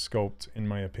to sculpt, in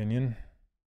my opinion.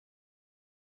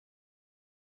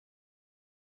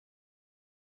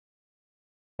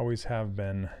 Always have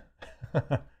been.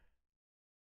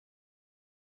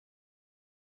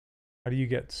 How do you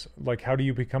get, like, how do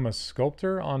you become a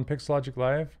sculptor on Pixologic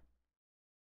Live?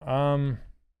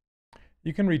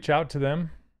 You can reach out to them.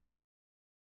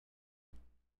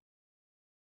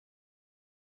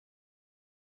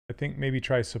 I think maybe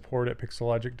try support at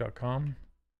pixologic.com.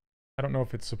 I don't know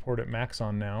if it's support at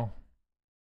Maxon now.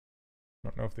 I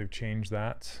don't know if they've changed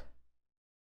that.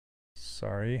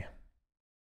 Sorry.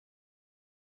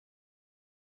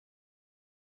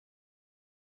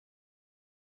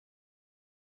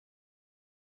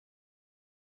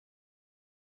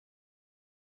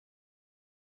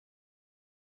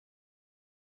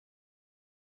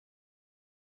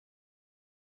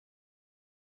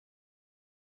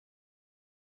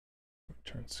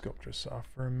 Turn Sculptress off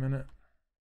for a minute.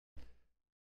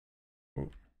 Ooh.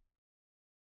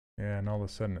 Yeah, and all of a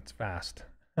sudden it's fast.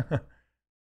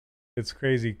 It's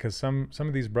crazy because some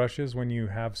of these brushes, when you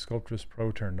have Sculptress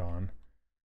Pro turned on,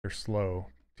 they're slow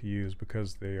to use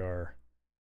because they are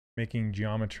making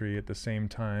geometry at the same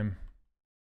time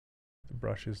the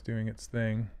brush is doing its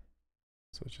thing.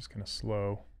 So it's just kind of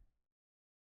slow.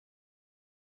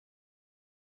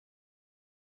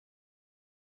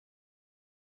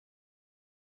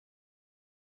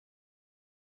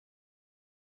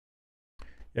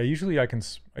 Yeah, usually I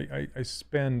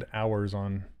spend hours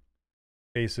on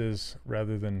faces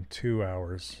rather than 2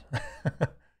 hours.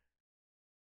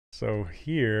 So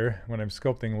here, when I'm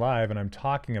sculpting live and I'm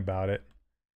talking about it,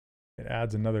 It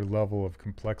adds another level of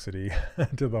complexity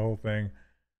to the whole thing.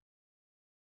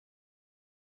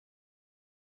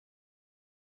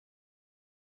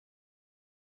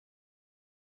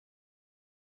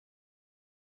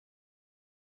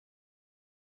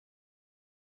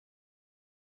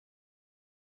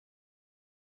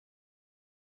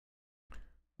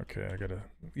 Okay, I gotta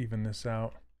even this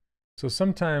out. So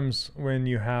sometimes when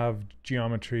you have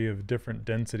geometry of different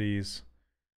densities,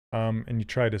 and you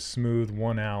try to smooth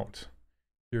one out,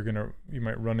 you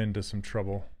might run into some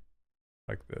trouble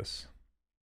like this.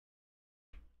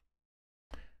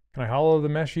 Can I hollow the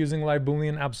mesh using live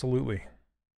Boolean? Absolutely.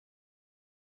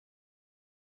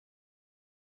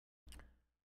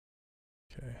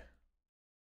 Okay.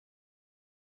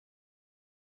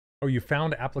 Oh, you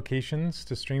found applications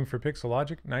to stream for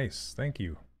Pixelogic? Nice, thank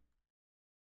you.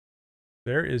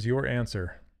 There is your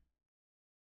answer.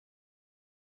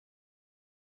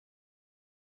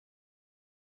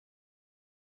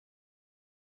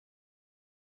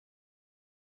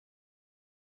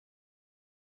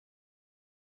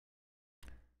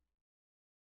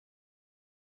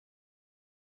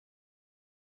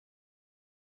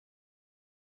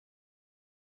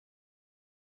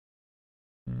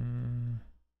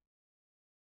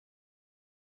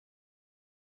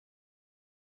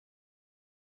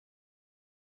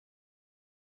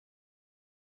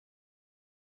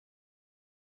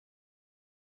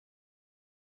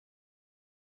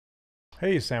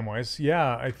 Hey, Samwise.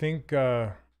 Yeah, I think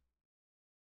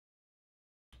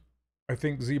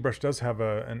ZBrush does have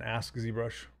an Ask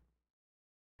ZBrush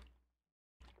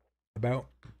about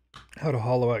how to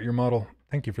hollow out your model.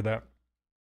 Thank you for that.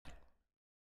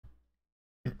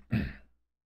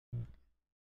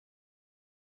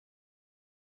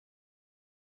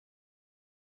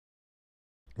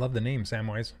 Love the name,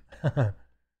 Samwise.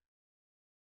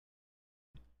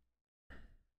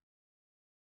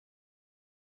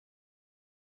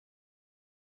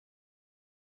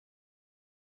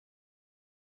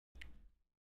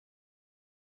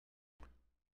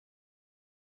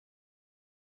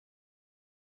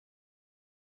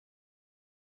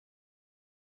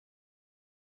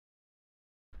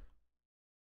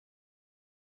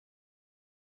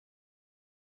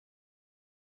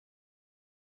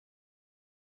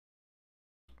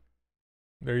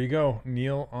 There you go.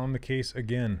 Neil on the case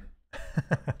again.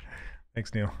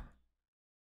 Thanks, Neil.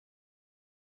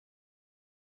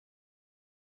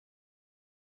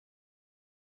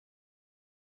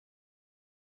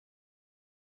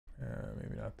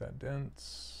 Maybe not that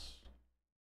dense.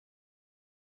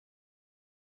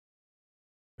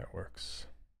 That works.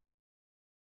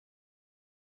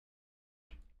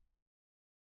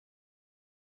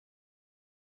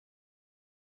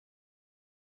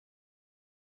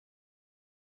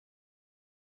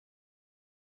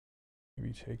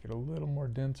 Maybe take it a little more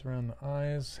dense around the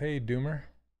eyes. Hey, Doomer.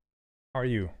 How are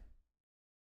you?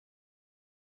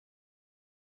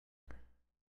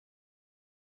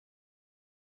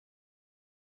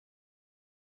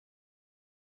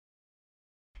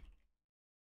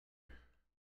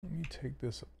 Let me take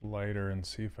this lighter and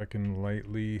see if I can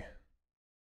lightly...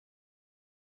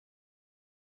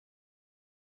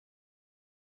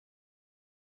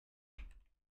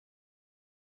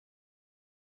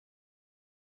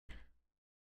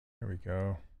 There we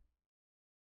go.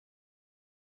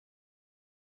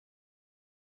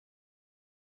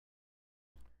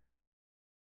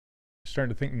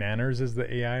 Starting to think Nanners is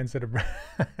the AI instead of...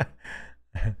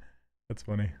 That's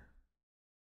funny.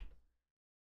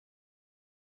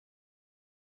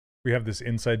 We have this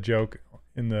inside joke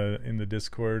in the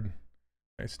Discord,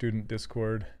 my student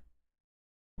Discord,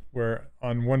 where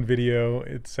on one video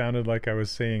it sounded like I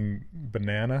was saying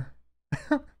banana.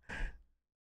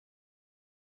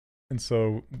 And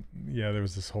so, yeah, there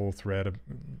was this whole thread of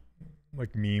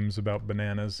like memes about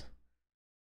bananas.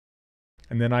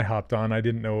 And then I hopped on. I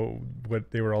didn't know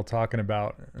what they were all talking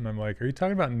about, and I'm like, "Are you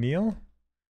talking about Neil?"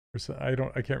 Or so,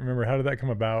 I can't remember. How did that come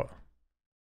about?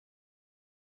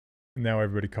 And now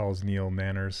everybody calls Neil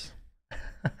Nanners.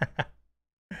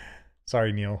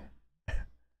 Sorry, Neil.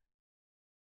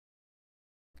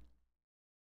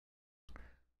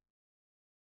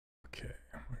 Okay,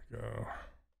 here we go.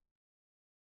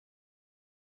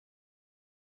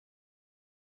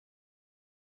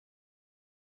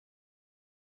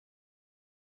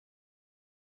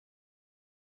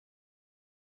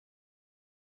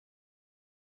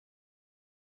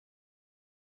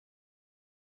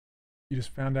 You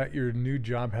just found out your new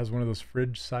job has one of those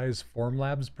fridge-size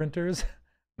Formlabs printers?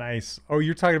 Nice. Oh,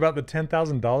 you're talking about the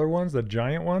 $10,000 ones, the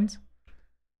giant ones?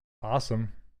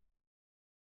 Awesome.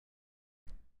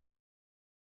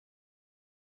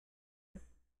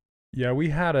 Yeah, we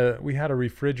had a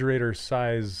refrigerator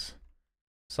sized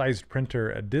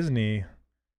printer at Disney,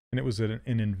 and it was an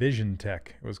Envision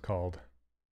Tech. It was called.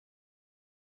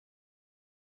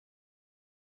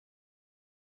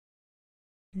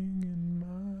 In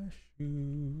my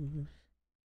shoes.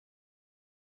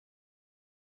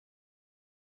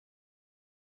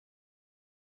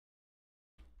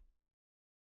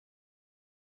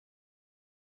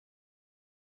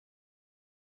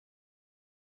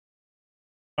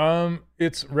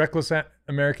 It's Reckless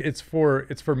America. It's for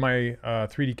my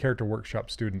 3D character workshop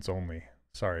students only.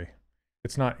 Sorry,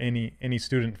 it's not any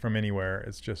student from anywhere.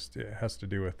 It's just it has to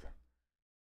do with.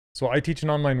 So I teach an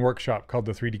online workshop called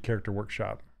the 3D character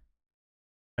workshop,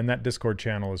 and that Discord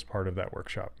channel is part of that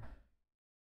workshop.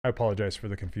 I apologize for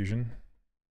the confusion.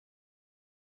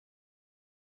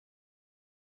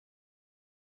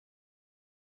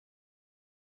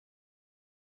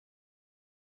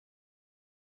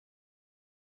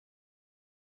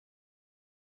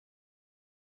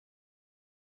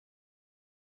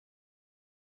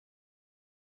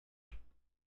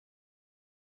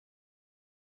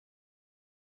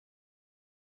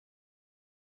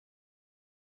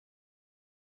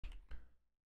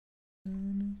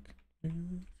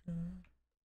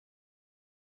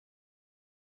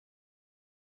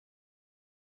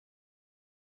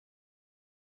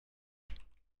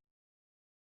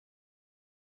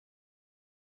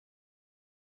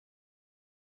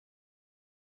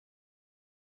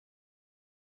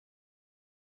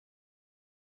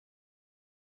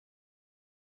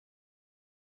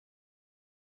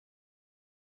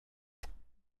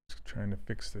 Just trying to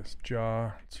fix this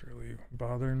jaw. It's really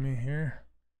bothering me here.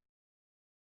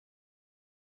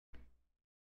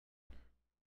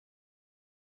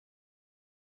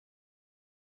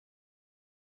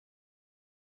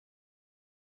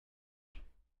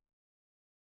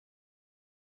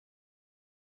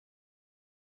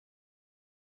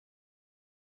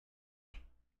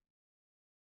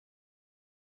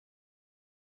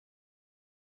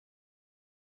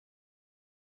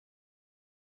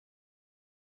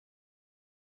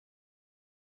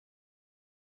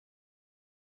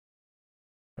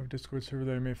 I have a Discord server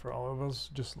that I made for all of us,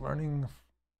 just learning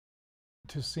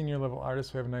to senior level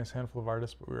artists. We have a nice handful of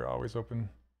artists, but we're always open.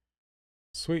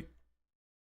 Sweet.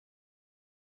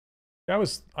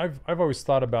 I've always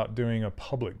thought about doing a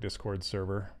public Discord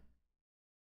server.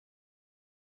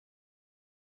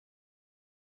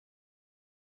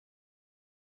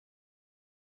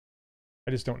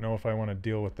 I just don't know if I want to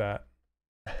deal with that.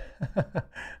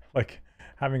 Like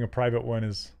having a private one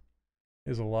is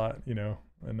a lot,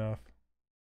 enough.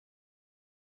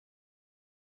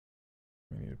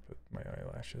 I need to put my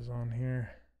eyelashes on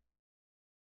here.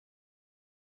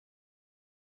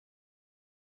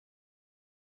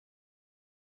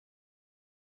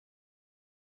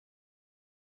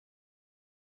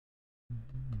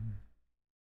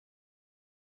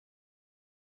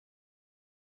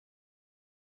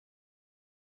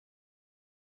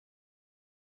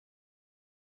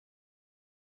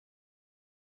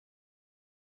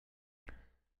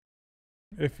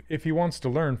 If he wants to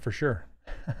learn, for sure.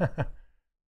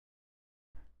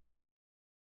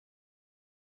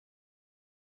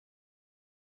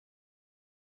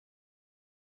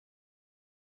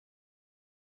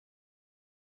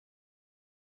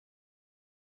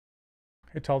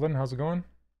 Hey Talden, how's it going?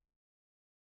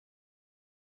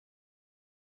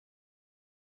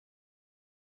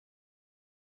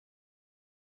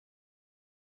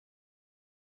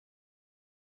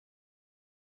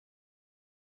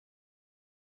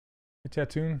 Hey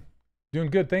Tattoon, doing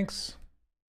good, thanks.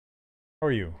 How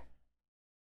are you?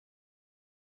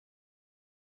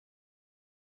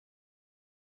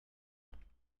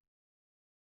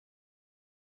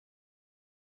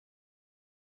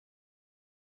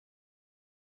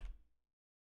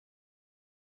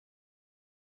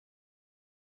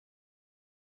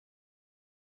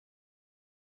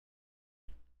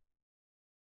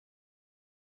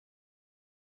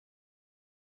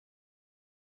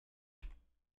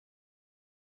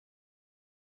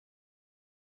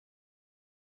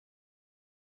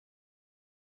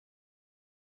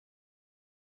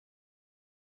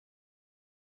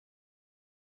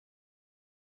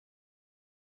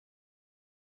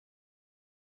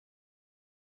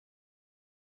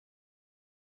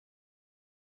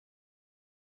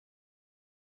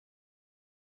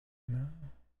 No.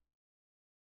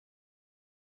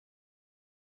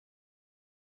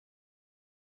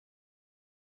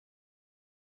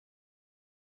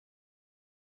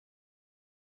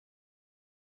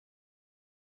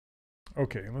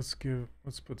 Okay, let's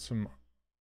put some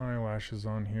eyelashes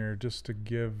on here just to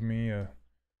give me a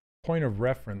point of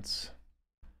reference.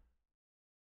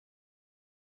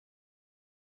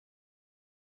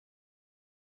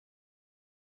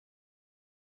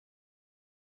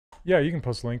 Yeah, you can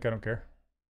post a link. I don't care.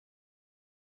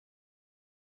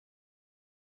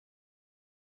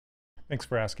 Thanks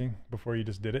for asking before you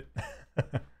just did it.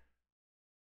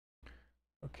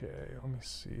 Okay, let me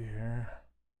see here.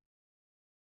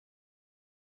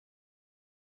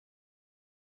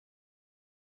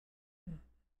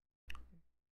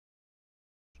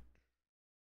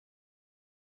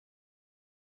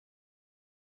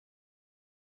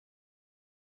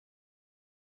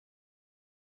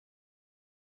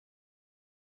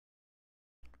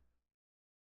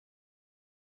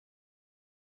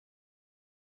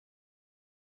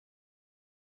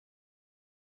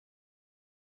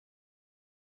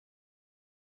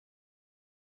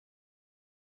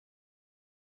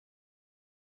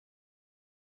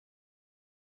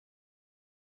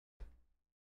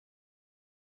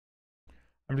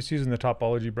 I'm just using the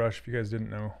topology brush if you guys didn't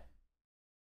know.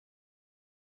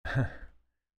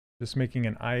 Just making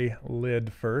an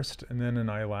eyelid first and then an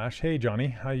eyelash. Hey Johnny,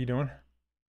 how you doing?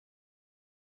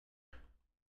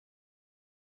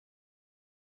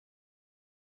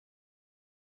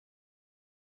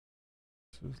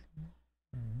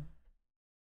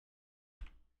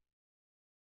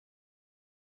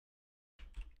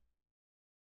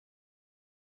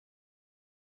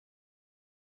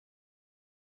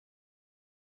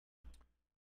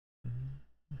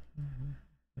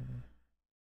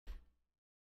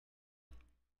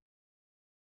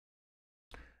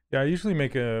 Yeah, I usually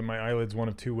make my eyelids one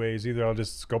of two ways. Either I'll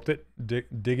just sculpt it, dig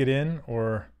it in,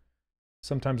 or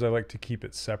sometimes I like to keep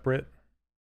it separate,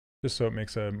 just so it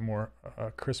makes a more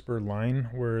crisper line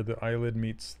where the eyelid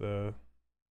meets the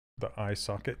eye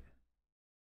socket.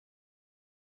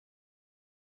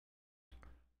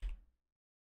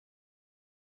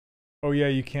 Oh yeah,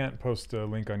 you can't post a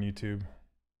link on YouTube.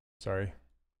 Sorry.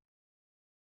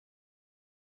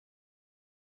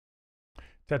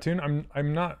 Tattoon,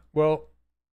 I'm not, well,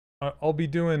 I'll be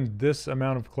doing this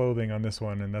amount of clothing on this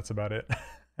one, and that's about it.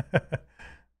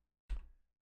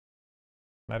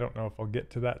 I don't know if I'll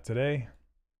get to that today.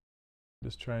 I'm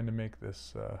just trying to make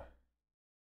this,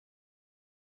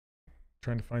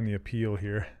 trying to find the appeal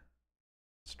here.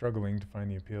 Struggling to find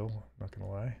the appeal, not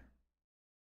gonna lie.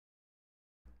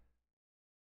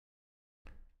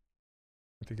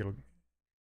 I think it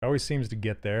always seems to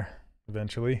get there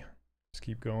eventually. Just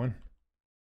keep going.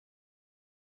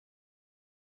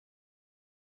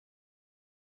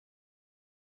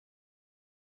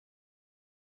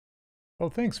 Oh,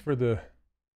 thanks for the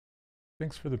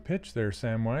pitch there,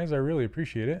 Samwise. I really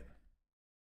appreciate it.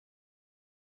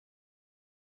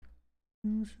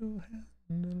 Who shall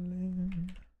handle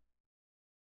it?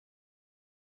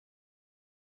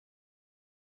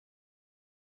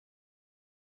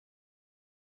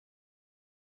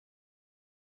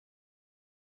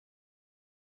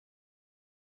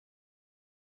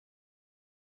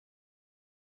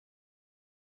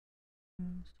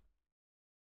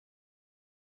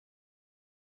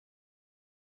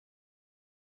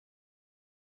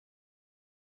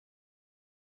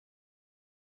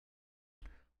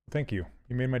 Thank you.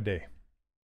 You made my day.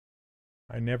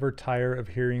 I never tire of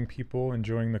hearing people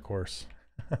enjoying the course.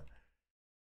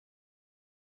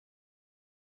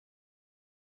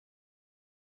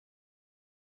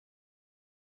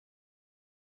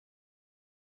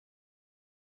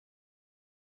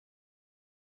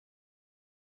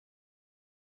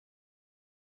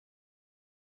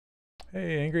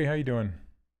 Hey, Angry, how you doing?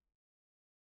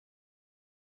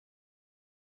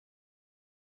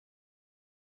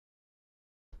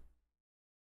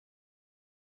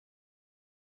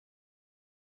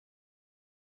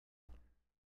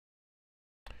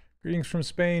 Greetings from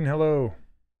Spain. Hello.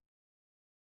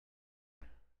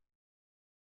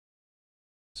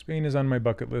 Spain is on my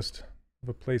bucket list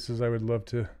of places I would love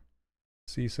to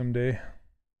see someday.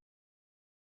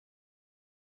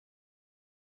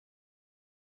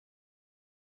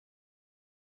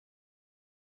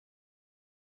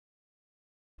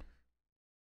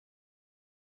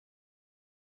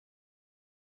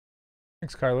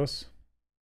 Thanks, Carlos.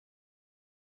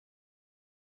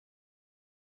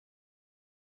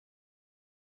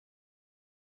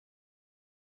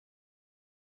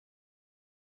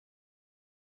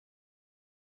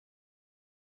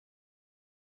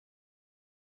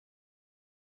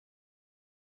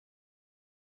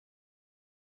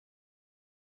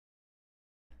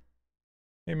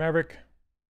 Hey, Maverick.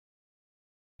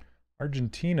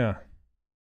 Argentina.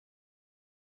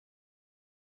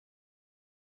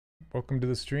 Welcome to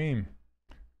the stream.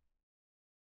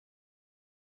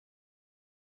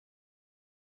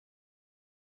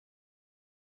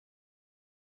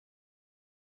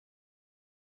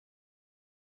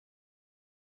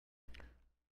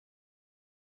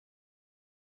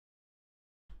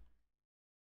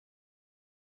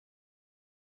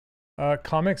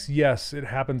 Comics, yes, it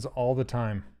happens all the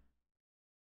time.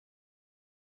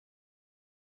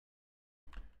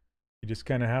 You just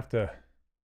kind of have to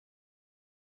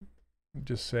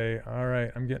just say, all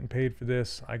right, I'm getting paid for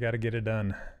this. I got to get it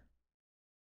done.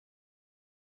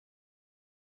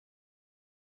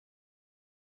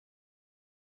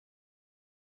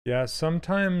 Yeah,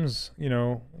 sometimes, you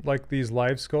know, like these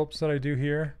live sculpts that I do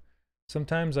here,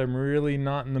 sometimes I'm really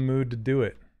not in the mood to do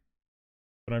it.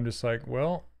 But I'm just like,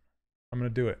 well, I'm going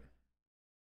to do it.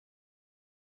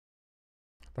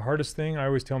 The hardest thing, I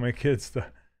always tell my kids, the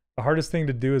hardest thing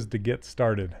to do is to get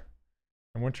started.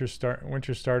 And once you're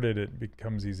started, it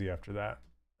becomes easy after that.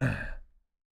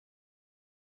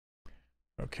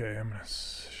 Okay,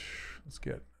 let's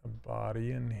get a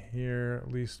body in here,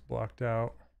 at least blocked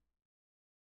out.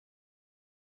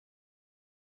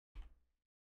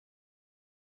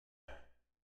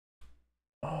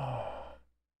 Oh,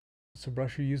 what's the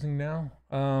brush you're using now?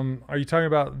 Are you talking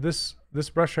about this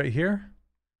brush right here?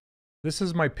 This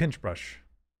is my pinch brush.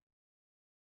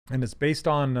 And it's based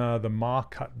on the Ma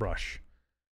cut brush.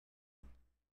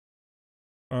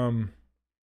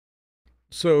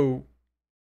 So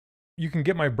you can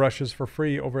get my brushes for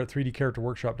free over at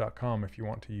 3dcharacterworkshop.com if you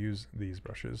want to use these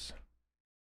brushes.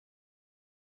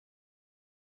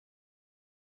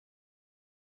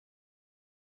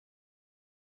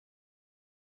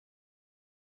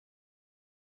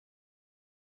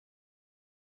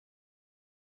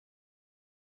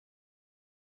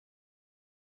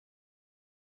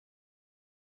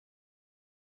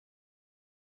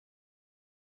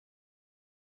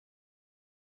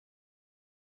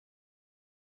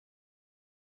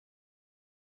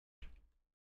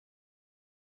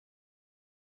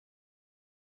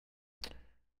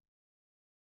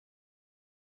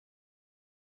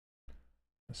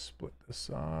 Let's split this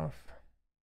off.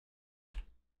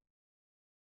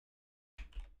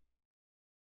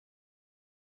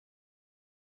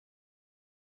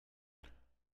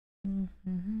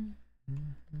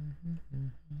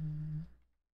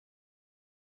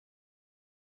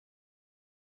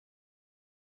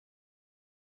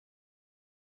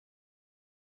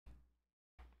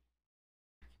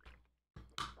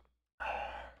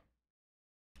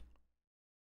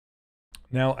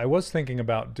 Now, I was thinking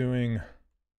about doing,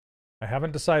 I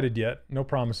haven't decided yet, no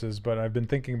promises, but I've been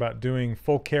thinking about doing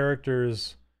full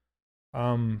characters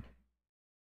on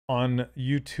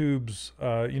YouTube's,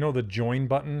 you know, the join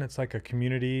button. It's like a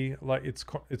community, like it's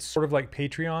sort of like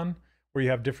Patreon where you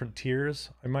have different tiers.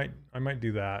 I might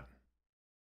do that.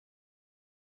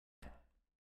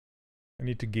 I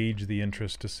need to gauge the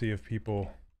interest to see if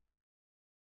people.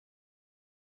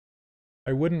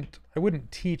 I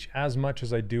wouldn't teach as much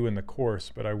as I do in the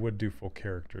course, but I would do full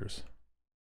characters.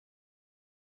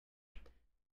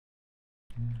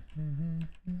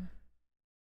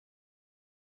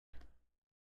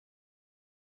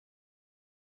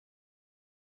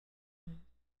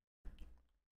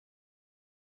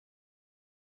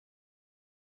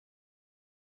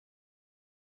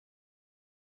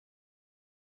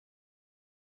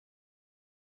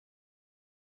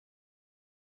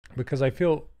 Because I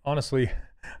feel, honestly,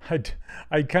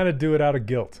 I'd kind of do it out of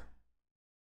guilt.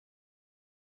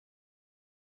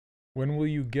 When will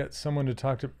you get someone to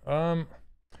talk to?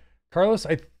 Carlos,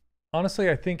 honestly,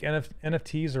 I think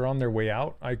NFTs are on their way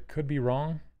out. I could be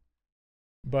wrong.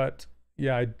 But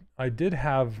yeah, I did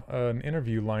have an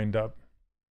interview lined up,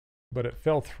 but it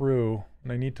fell through,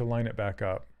 and I need to line it back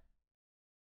up.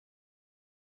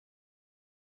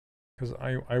 Because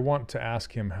I want to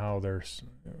ask him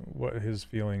what his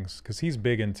feelings, because he's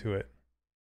big into it.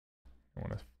 I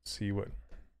want to see what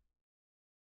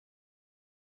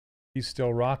he's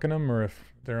still rocking them, or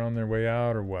if they're on their way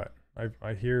out, or what.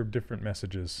 I hear different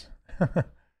messages.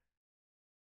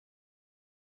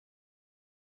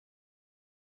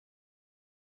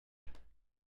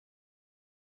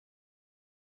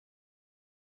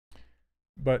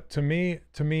 But to me,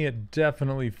 it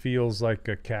definitely feels like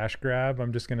a cash grab.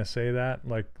 I'm just gonna say that,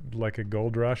 like a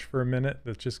gold rush for a minute.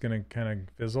 That's just gonna kind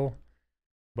of fizzle.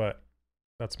 But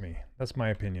that's me. That's my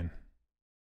opinion.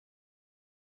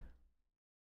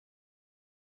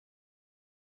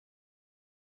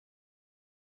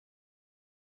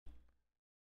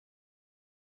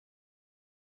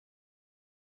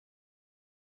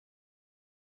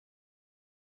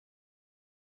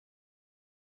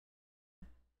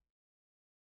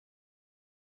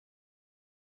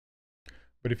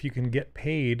 But if you can get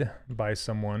paid by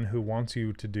someone who wants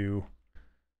you to do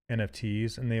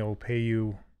NFTs, and they'll pay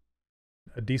you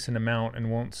a decent amount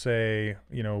and won't say,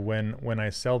 you know, when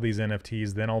I sell these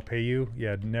NFTs, then I'll pay you.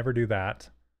 Yeah, never do that.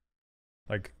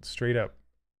 Like straight up,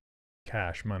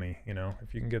 cash money, you know.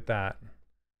 If you can get that,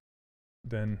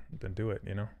 then do it,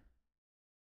 you know.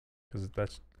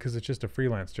 Because it's just a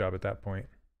freelance job at that point.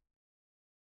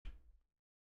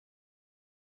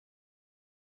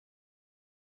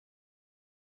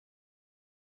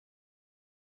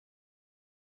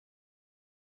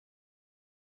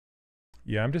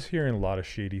 Yeah, I'm just hearing a lot of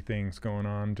shady things going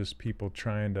on. Just people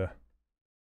trying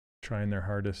their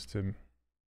hardest to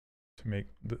make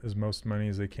as most money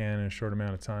as they can in a short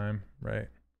amount of time, right?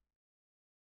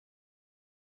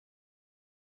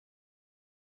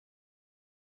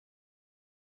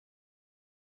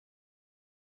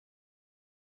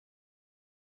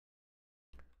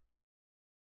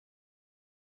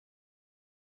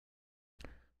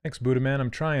 Thanks, Buddha Man.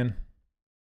 I'm trying.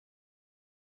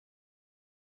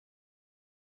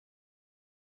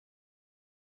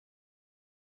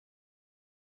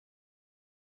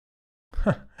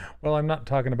 Well, I'm not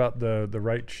talking about the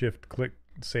right shift click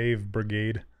save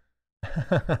brigade.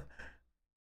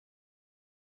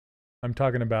 I'm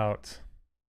talking about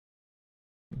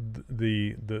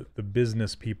the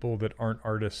business people that aren't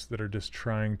artists that are just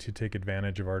trying to take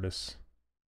advantage of artists.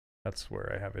 That's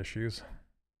where I have issues.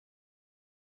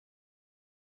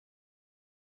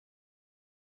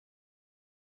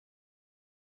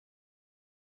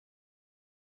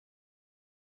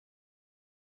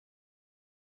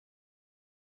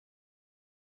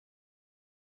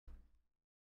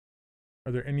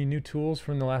 Are there any new tools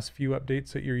from the last few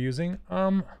updates that you're using?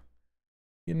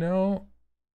 You know,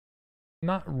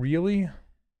 not really.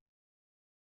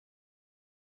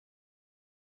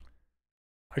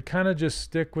 I kind of just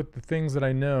stick with the things that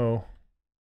I know.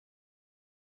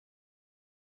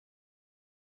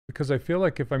 Because I feel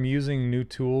like if I'm using new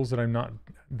tools that I'm not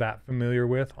that familiar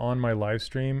with on my live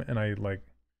stream and I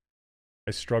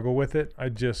struggle with it,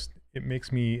 it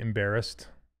makes me embarrassed, to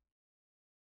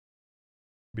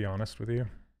be honest with you.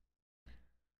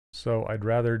 So I'd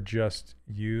rather just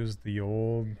use the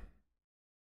old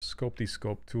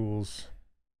Sculpt tools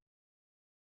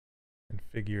and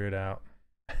figure it out.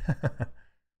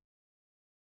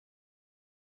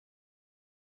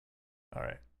 All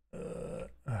right.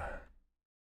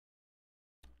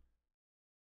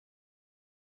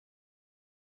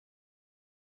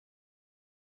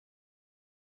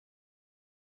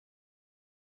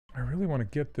 I really want to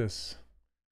get this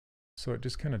so it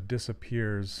just kind of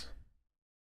disappears.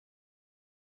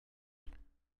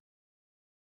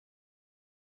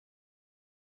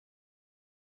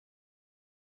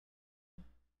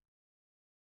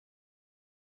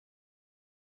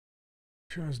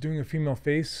 I was doing a female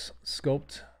face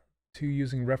sculpt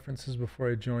using references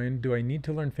before I joined. Do I need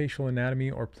to learn facial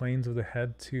anatomy or planes of the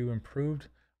head to improved?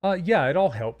 Yeah, it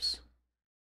all helps.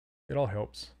 It all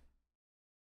helps.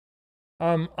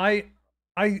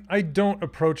 I don't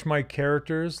approach my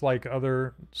characters like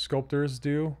other sculptors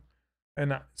do,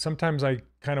 and sometimes I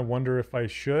kind of wonder if I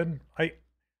should.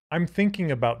 I'm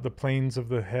thinking about the planes of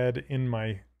the head in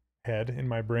my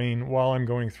brain while I'm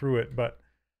going through it, but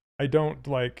I don't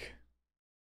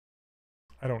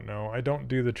I don't know. I don't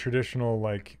do the traditional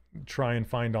like try and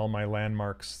find all my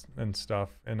landmarks and stuff,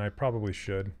 and I probably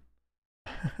should.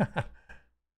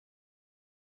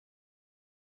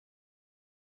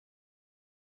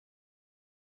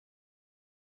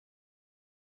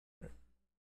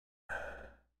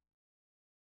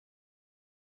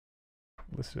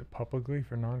 Listed it publicly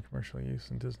for non-commercial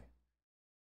use in Disney.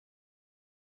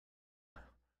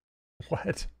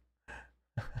 What?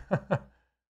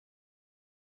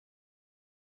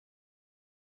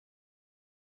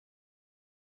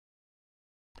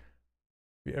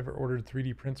 Have you ever ordered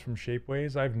 3D prints from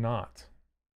Shapeways? I've not.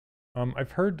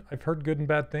 I've heard good and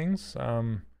bad things.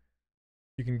 You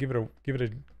can give it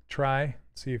a try,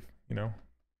 see if, you know,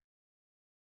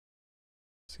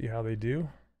 see how they do.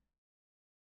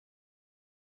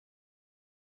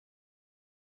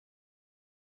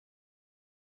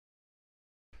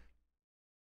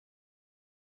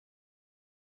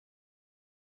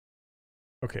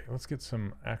 Okay, let's get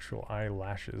some actual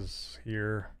eyelashes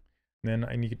here. And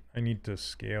then I need to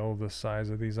scale the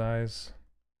size of these eyes.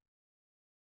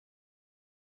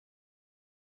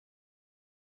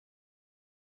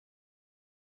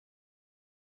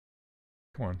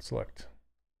 Come on, select.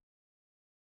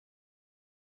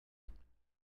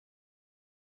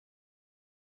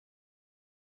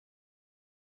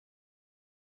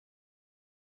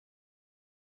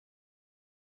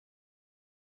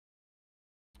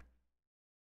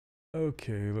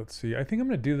 Okay, let's see. I think I'm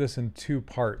going to do this in 2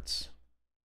 parts.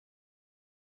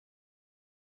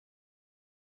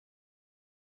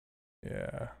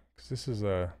 Yeah, because this is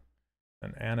an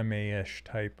anime-ish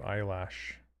type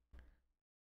eyelash.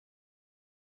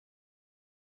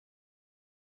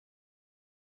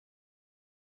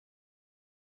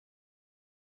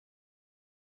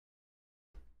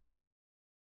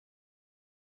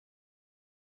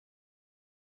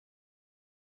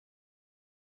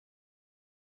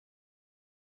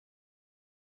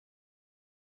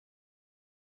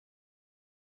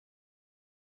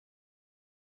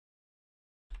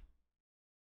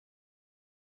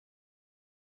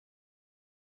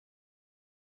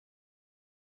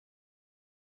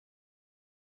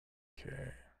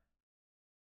 Okay.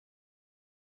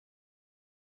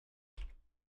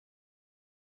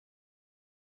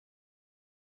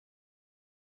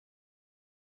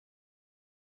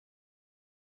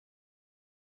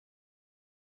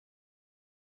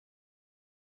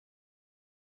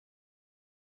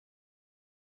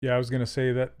 Yeah, I was gonna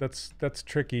say that's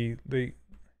tricky.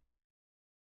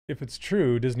 If it's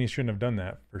true, Disney shouldn't have done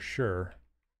that for sure.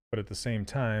 But at the same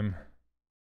time,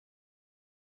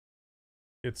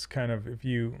 it's kind of, if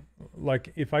you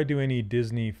like, if I do any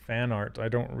Disney fan art, I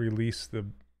don't release the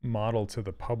model to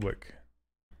the public,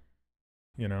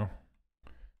 you know,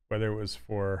 whether it was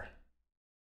for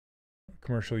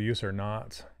commercial use or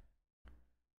not.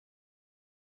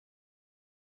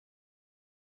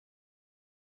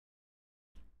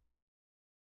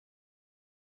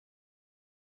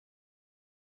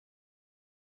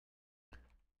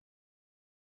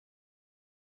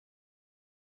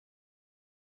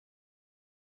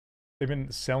 They've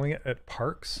been selling it at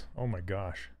parks. Oh my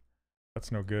gosh,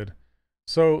 that's no good.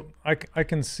 So I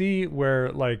can see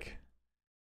where, like,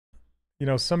 you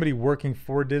know, somebody working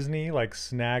for Disney like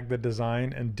snagged the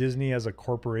design, and Disney as a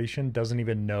corporation doesn't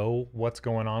even know what's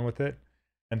going on with it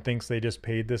and thinks they just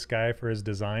paid this guy for his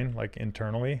design, like,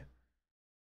 internally.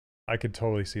 I could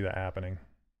totally see that happening.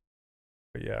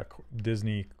 But yeah,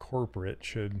 Disney corporate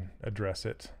should address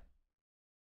it.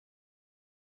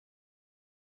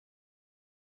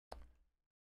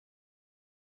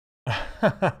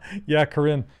 Yeah,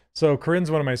 Corinne. So Corinne's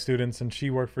one of my students, and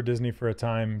she worked for Disney for a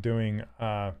time doing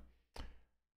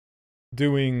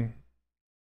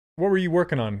what were you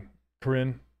working on,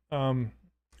 Corinne?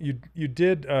 You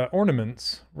did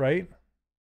ornaments, right?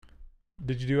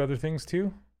 Did you do other things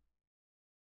too?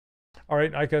 All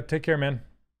right, Ika, take care, man.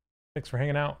 Thanks for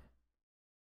hanging out.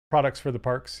 Products for the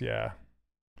parks, yeah.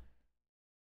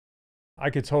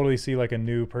 I could totally see like a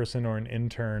new person or an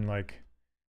intern like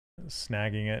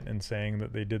snagging it and saying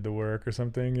that they did the work or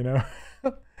something, you know,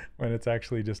 when it's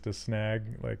actually just a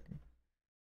snag. Like,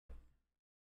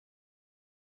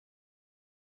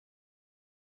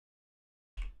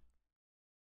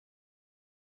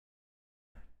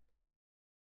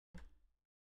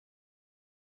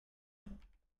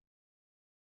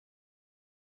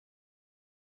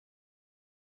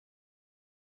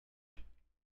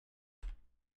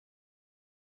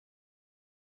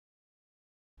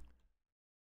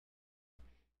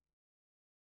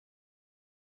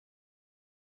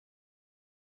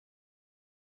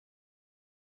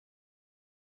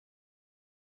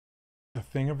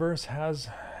 the Thingiverse has,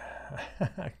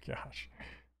 gosh,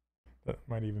 that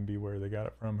might even be where they got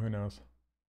it from. Who knows?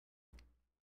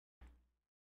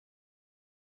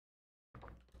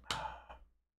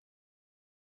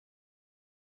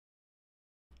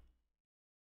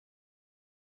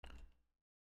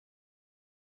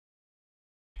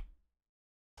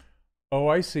 Oh,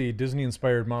 I see. Disney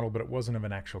inspired model, but it wasn't of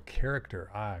an actual character.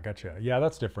 Ah, gotcha. Yeah,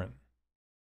 that's different.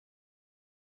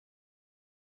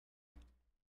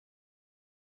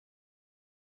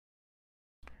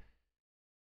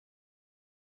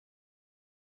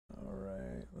 All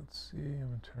right, let's see. I'm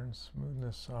gonna turn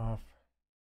smoothness off.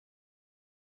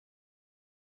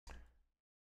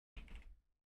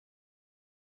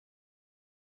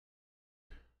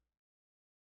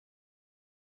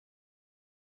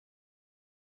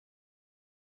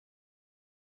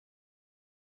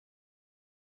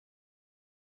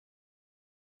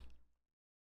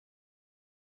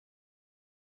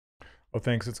 Oh,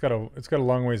 thanks. It's got a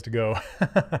long ways to go.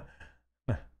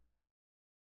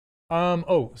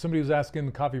 Oh, somebody was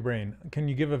asking Coffee Brain, can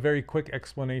you give a very quick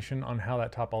explanation on how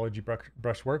that topology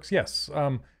brush works? Yes.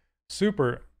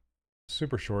 Super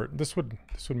short. This would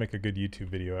make a good YouTube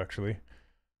video actually.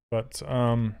 But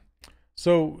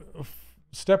so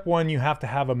step one, you have to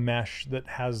have a mesh that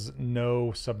has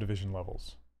no subdivision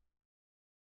levels.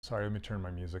 Sorry, let me turn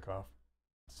my music off.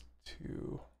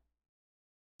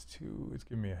 It's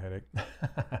giving me a headache.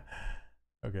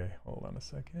 Okay, hold on a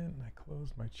second. I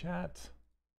closed my chat.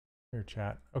 Here,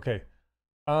 chat. Okay.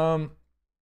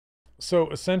 So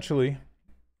essentially,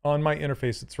 on my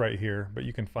interface, it's right here, but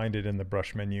you can find it in the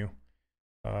brush menu.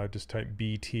 Just type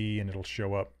BT and it'll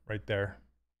show up right there.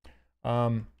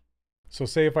 So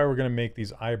say if I were going to make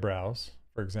these eyebrows,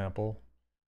 for example,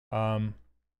 you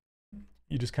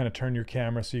just kind of turn your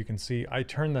camera so you can see. I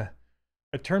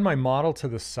turn my model to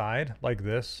the side like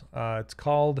this. It's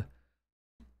called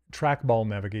trackball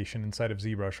navigation inside of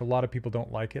ZBrush. A lot of people don't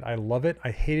like it. I love it.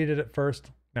 I hated it at first.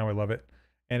 Now I love it.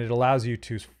 And it allows you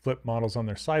to flip models on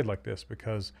their side like this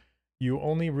because you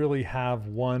only really have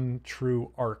one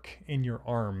true arc in your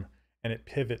arm, and it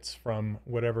pivots from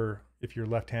whatever, if you're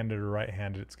left-handed or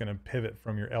right-handed, it's going to pivot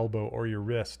from your elbow or your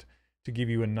wrist to give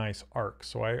you a nice arc.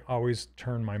 So I always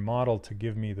turn my model to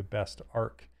give me the best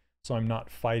arc, so I'm not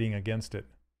fighting against it.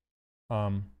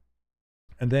 And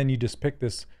then you just pick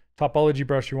this topology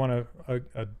brush. You want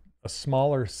a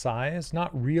smaller size, not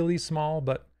really small,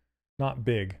 but not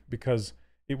big, because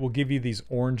it will give you these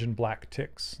orange and black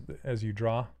ticks as you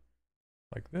draw,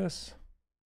 like this.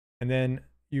 And then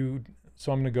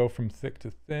so I'm going to go from thick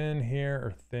to thin here,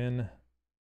 or thin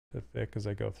to thick as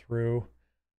I go through.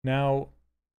 Now,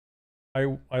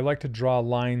 I like to draw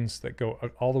lines that go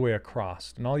all the way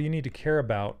across. And all you need to care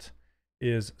about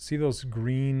is, see those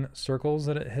green circles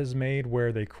that it has made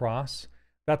where they cross?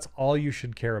 That's all you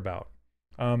should care about.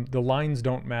 The lines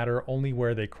don't matter, only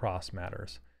where they cross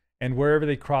matters. And wherever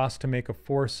they cross to make a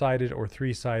 4-sided or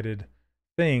 3-sided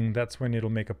thing, that's when it'll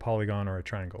make a polygon or a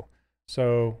triangle.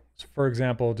 So for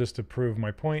example, just to prove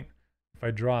my point, if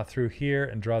I draw through here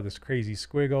and draw this crazy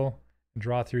squiggle, and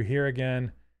draw through here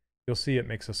again, you'll see it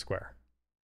makes a square.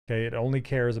 Okay, it only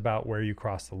cares about where you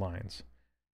cross the lines.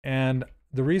 And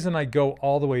the reason I go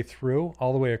all the way through,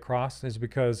 all the way across, is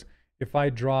because if I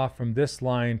draw from this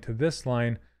line to this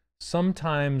line,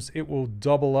 sometimes it will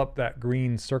double up that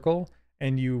green circle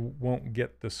and you won't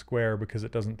get the square because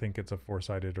it doesn't think it's a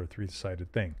 4-sided or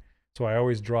 3-sided thing. So I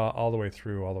always draw all the way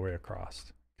through, all the way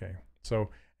across. Okay, so,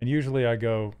 and usually I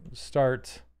go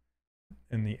start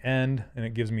in the end, and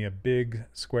it gives me a big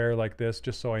square like this,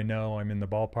 just so I know I'm in the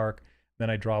ballpark. Then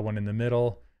I draw one in the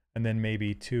middle, and then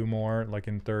maybe 2 more, like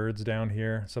in thirds down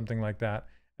here, something like that.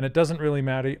 And it doesn't really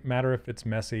matter if it's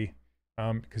messy,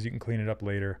 because you can clean it up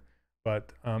later.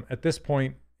 But at this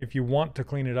point, if you want to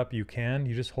clean it up, you can.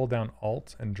 You just hold down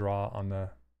Alt and draw on the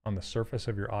surface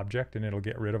of your object, and it'll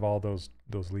get rid of all those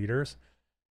leaders.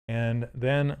 And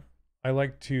then I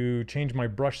like to change my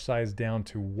brush size down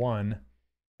to 1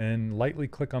 and lightly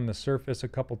click on the surface a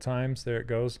couple times. There it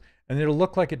goes. And it'll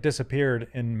look like it disappeared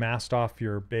and masked off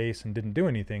your base and didn't do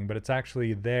anything, but it's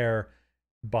actually there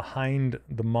behind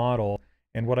the model.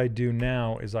 And what I do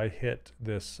now is I hit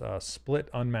this split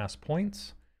unmask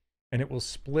points, and it will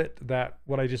split that,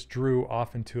 what I just drew,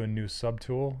 off into a new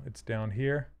subtool. It's down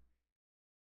here.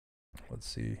 Let's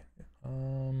see,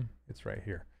 it's right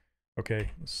here.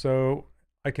 Okay, so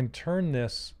I can turn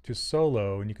this to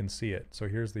solo and you can see it. So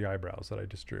here's the eyebrows that I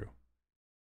just drew.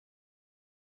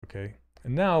 Okay,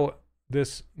 and now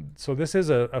this is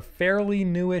a fairly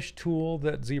newish tool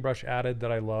that ZBrush added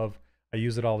that I love. I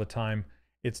use it all the time.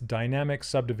 It's dynamic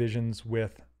subdivisions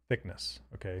with thickness.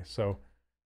 Okay, so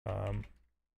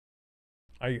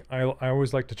I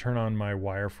always like to turn on my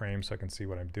wireframe so I can see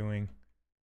what I'm doing.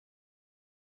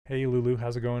 Hey Lulu,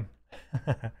 how's it going?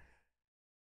 How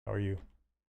are you?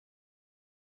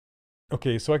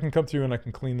 Okay, so I can come through and I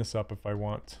can clean this up if I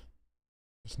want.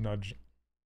 Just nudge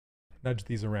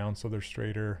these around so they're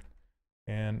straighter,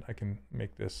 and I can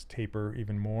make this taper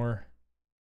even more.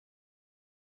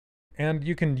 And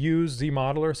you can use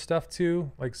ZModeler stuff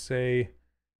too, like say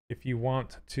if you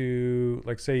want to,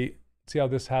 like say, see how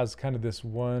this has kind of this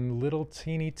one little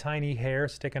teeny tiny hair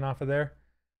sticking off of there?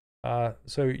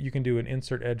 So you can do an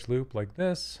insert edge loop like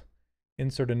this,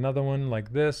 insert another one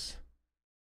like this,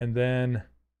 and then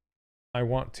I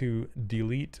want to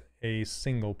delete a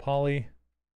single poly.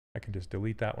 I can just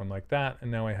delete that one like that, and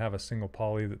now I have a single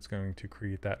poly that's going to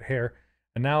create that hair.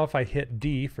 And now if I hit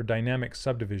D for dynamic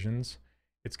subdivisions,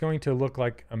 it's going to look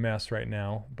like a mess right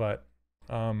now, but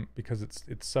because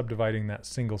it's subdividing that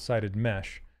single-sided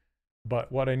mesh.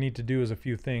 But what I need to do is a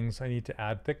few things. I need to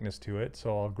add thickness to it,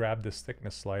 so I'll grab this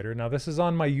thickness slider. Now this is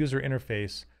on my user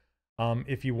interface.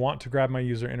 If you want to grab my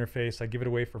user interface, I give it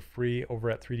away for free over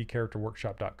at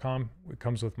 3dcharacterworkshop.com. It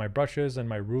comes with my brushes and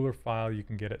my ruler file. You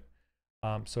can get it.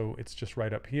 So it's just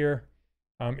right up here.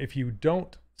 If you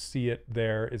don't see it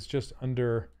there, it's just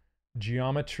under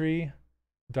Geometry,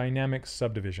 Dynamic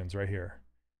Subdivisions right here.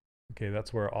 Okay,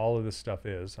 that's where all of this stuff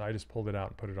is. I just pulled it out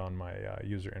and put it on my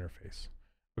user interface.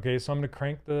 Okay, so I'm going to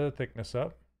crank the thickness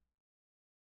up.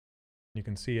 You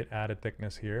can see it added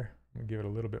thickness here. I'm going to give it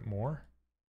a little bit more.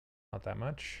 Not that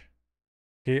much.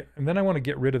 Okay, and then I want to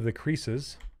get rid of the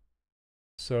creases.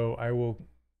 So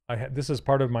this is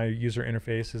part of my user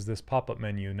interface, is this pop-up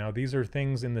menu. Now these are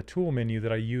things in the tool menu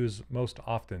that I use most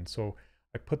often. So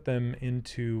I put them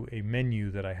into a menu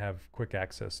that I have quick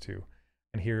access to.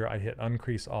 And here I hit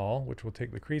uncrease all, which will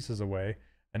take the creases away.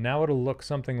 And now it'll look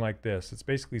something like this. It's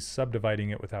basically subdividing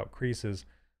it without creases.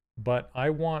 But I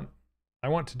want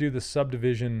to do the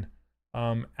subdivision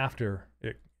after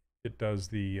it does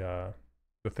the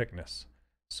thickness.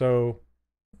 So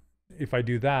if I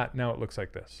do that, now it looks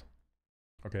like this.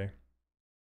 Okay.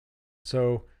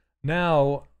 So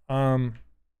now now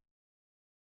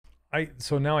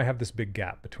I have this big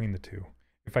gap between the two.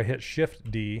 if I hit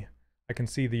Shift D, I can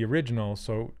see the original.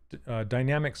 So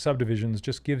dynamic subdivisions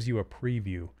just gives you a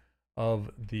preview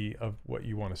of what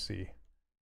you want to see.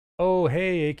 Oh,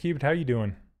 hey, A-Cubed, how you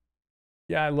doing?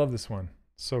 Yeah, I love this one.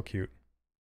 So cute.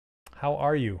 How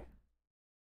are you?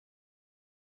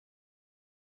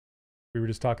 We were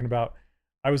just talking about,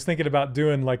 I was thinking about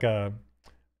doing like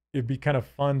it'd be kind of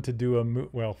fun to do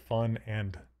well, fun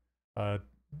and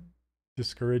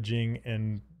discouraging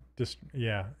and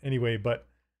yeah, anyway, but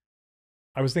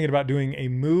I was thinking about doing a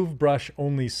move brush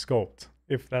only sculpt,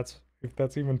 if that's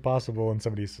even possible. And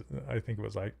somebody's, I think it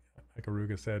was like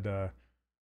Aruga said,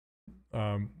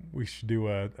 we should do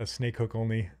a snake hook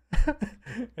only.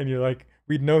 And you're like,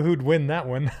 we'd know who'd win that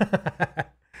one.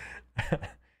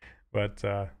 But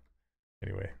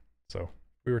anyway, so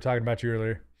we were talking about you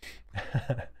earlier.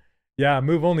 Yeah,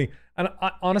 move only. And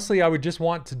honestly, I would just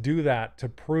want to do that to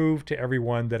prove to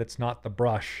everyone that it's not the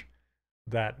brush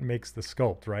that makes the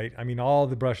sculpt, right? I mean, all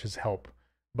the brushes help,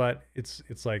 but it's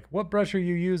like, what brush are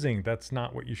you using? That's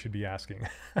not what you should be asking.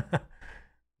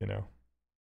 You know.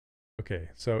 Okay,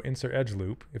 so insert edge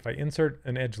loop. If I insert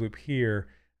an edge loop here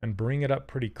and bring it up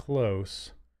pretty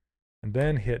close, and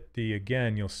then hit D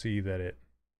again, you'll see that it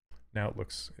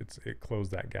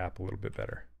closed that gap a little bit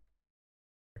better,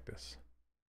 like this.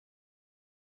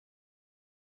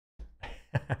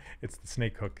 It's the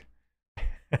snake hook.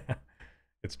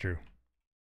 It's true.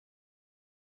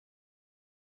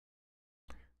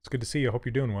 It's good to see you. I hope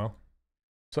you're doing well.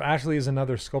 So Ashley is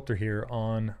another sculptor here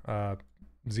on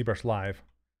ZBrush Live.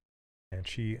 And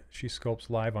she sculpts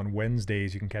live on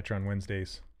Wednesdays. You can catch her on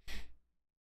Wednesdays.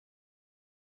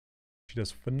 She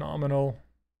does phenomenal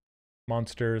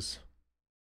monsters.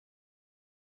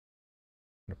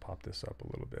 I'm going to pop this up a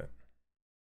little bit.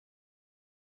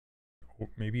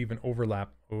 Maybe even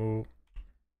overlap. Oh.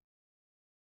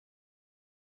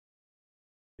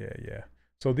 Yeah.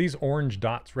 So these orange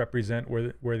dots represent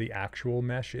where the actual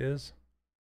mesh is.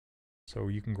 So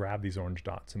you can grab these orange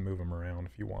dots and move them around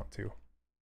if you want to.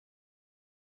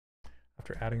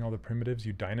 After adding all the primitives,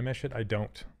 you dynamesh it? I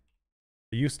don't.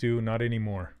 I used to, not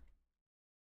anymore.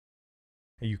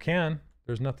 You can.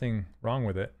 There's nothing wrong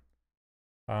with it.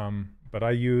 But I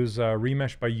use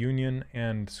Remesh by Union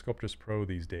and Sculptress Pro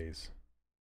these days.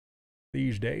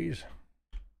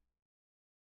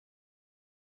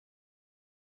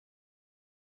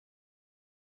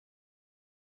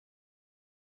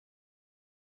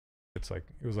 It's like,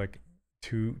 it was like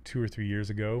two or 3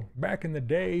 years ago, back in the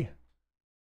day.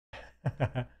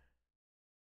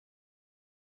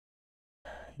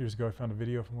 Years ago, I found a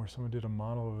video from where someone did a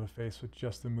model of a face with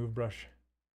just the move brush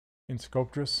in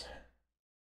Sculptress.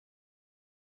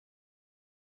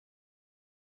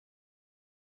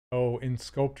 Oh, in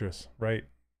Sculptress, right?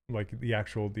 Like the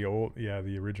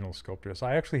original Sculptress.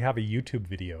 I actually have a YouTube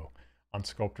video on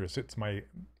Sculptress. It's my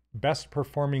best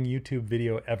performing YouTube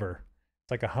video ever.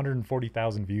 It's like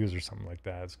 140,000 views or something like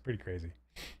that. It's pretty crazy.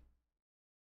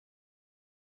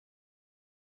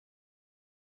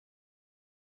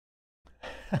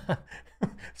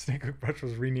 Snake hook brush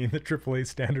was renamed the AAA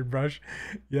standard brush.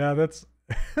 Yeah, that's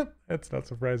not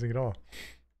surprising at all.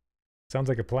 Sounds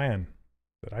like a plan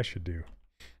that I should do.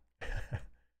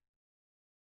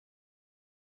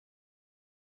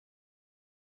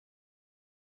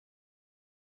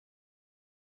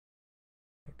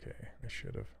 Okay, I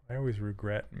should have. I always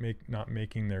regret not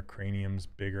making their craniums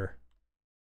bigger,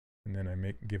 and then I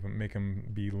make them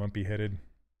be lumpy headed.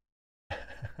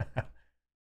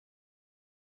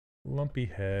 Lumpy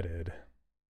headed.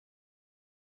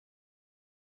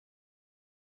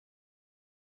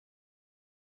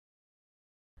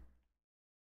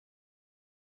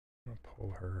 I'm gonna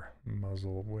pull her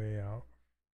muzzle way out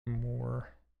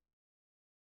more.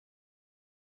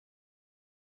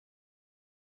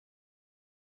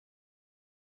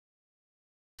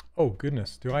 Oh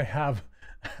goodness, do I have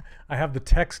I have the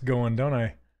text going, don't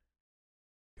I?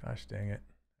 Gosh dang it.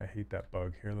 I hate that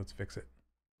bug. Here, let's fix it.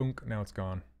 Boom, now it's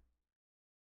gone.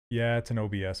 Yeah, it's an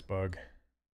OBS bug.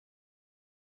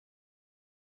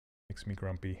 Makes me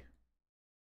grumpy.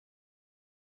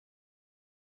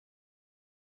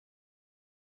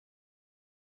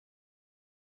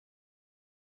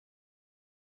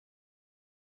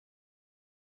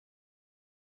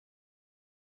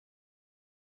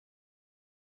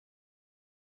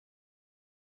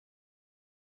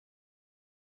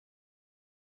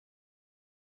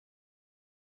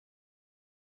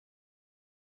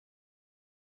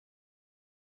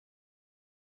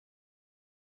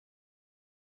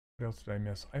 What else did I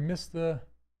miss? I missed the...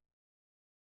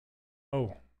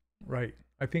 Oh, right.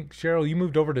 I think, Cheryl, you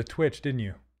moved over to Twitch, didn't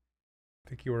you? I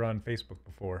think you were on Facebook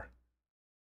before.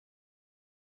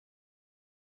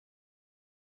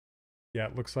 Yeah,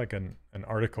 it looks like an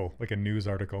article, like a news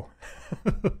article.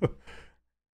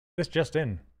 This just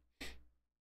in.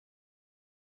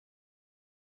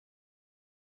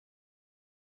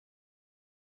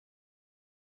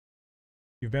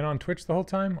 You've been on Twitch the whole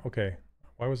time? Okay.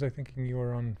 Why was I thinking you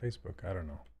were on Facebook? I don't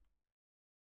know.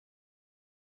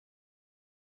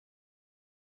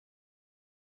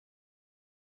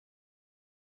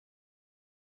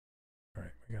 All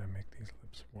right, we gotta make these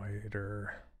lips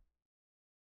wider.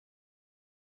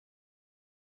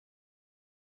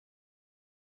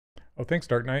 Oh, thanks,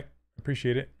 Dark Knight.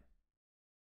 Appreciate it.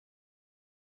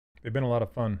 They've been a lot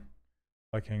of fun.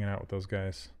 I like hanging out with those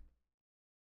guys.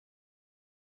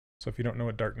 So if you don't know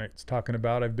what Dark Knight's talking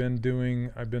about, I've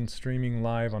been streaming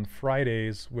live on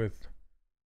Fridays with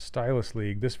Stylist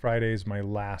League. This Friday is my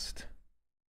last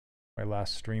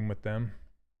stream with them.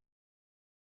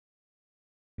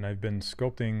 And I've been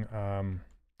sculpting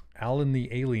Alan the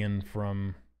Alien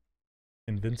from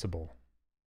Invincible.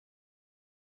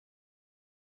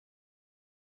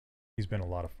 He's been a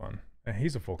lot of fun. And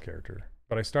he's a full character.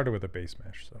 But I started with a base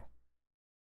mesh, so.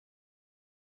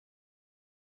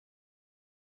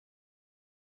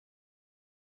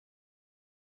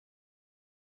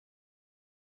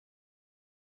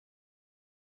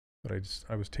 But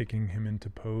I was taking him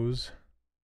into pose.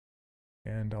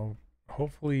 And I'll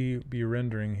hopefully be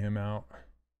rendering him out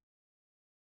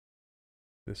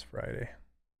this Friday.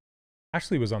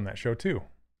 Ashley was on that show too.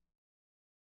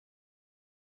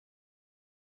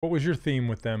 What was your theme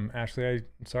with them, Ashley?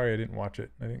 I'm sorry I didn't watch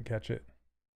it. I didn't catch it.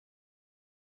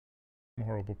 I'm a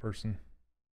horrible person.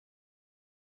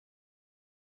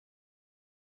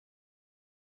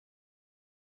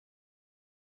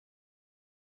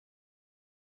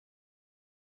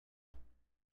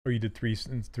 Oh, you did three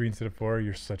instead of 4?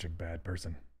 You're such a bad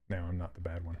person. No, I'm not the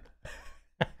bad one.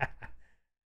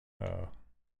 Oh.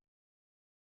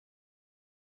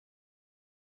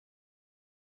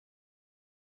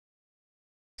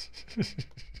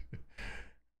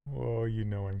 Whoa, you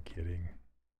know I'm kidding.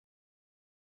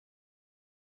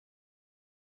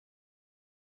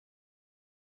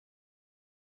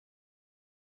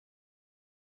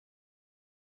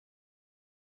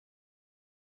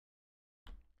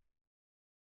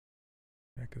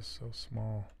 Neck is so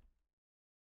small.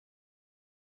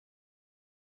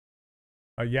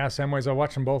 Yeah, Samwise, I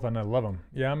watch them both and I love them.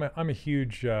 Yeah, I'm a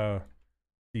huge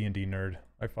D&D nerd.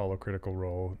 I follow Critical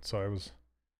Role, so I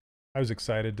was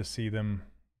excited to see them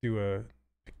do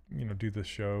the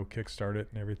show, kickstart it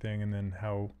and everything, and then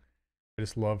I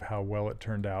just love how well it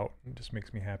turned out. It just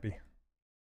makes me happy.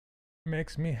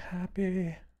 Makes me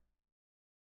happy.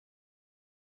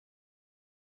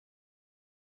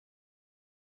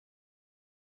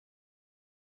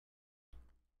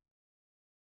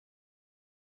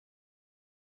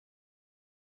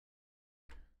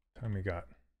 Time we got.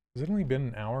 Has it only been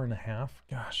an hour and a half?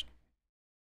 Gosh.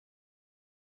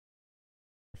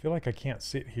 I feel like I can't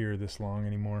sit here this long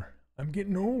anymore. I'm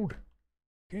getting old.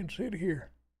 Can't sit here.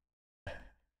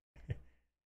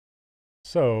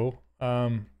 So,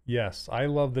 yes, I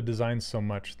love the design so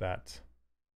much that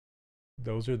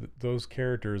those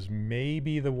characters may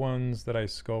be the ones that I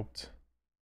sculpt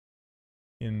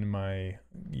in my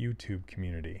YouTube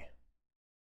community.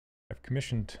 I've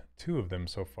commissioned 2 of them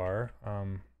so far.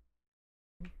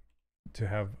 To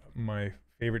have my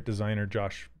favorite designer,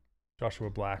 Joshua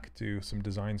Black, do some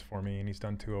designs for me, and he's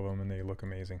done 2 of them, and they look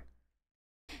amazing.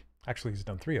 Actually, he's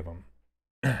done 3 of them.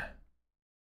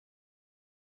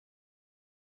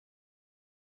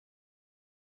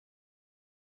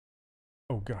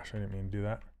 Oh gosh, I didn't mean to do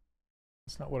that.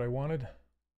 That's not what I wanted.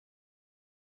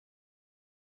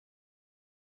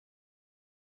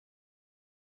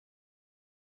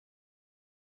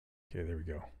 Okay, there we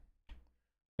go.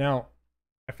 Now,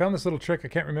 I found this little trick. I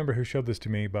can't remember who showed this to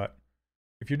me, but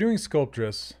if you're doing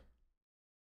Sculptress,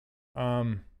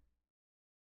 well,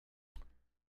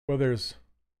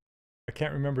 I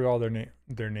can't remember all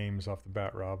their names off the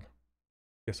bat, Rob.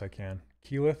 Yes, I can.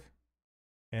 Keyleth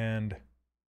and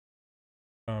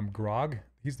Grog.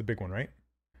 He's the big one, right?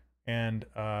 And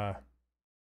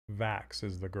Vax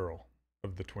is the girl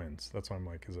of the twins. That's why I'm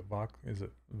like, is it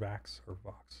Vax or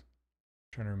Vox?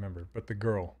 I'm trying to remember. But the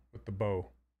girl with the bow.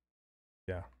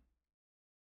 Yeah.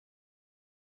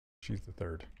 She's the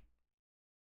 3rd.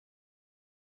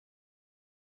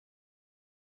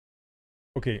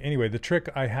 Okay, anyway, the trick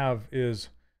I have is,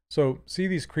 so see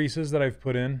these creases that I've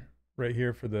put in right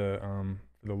here for the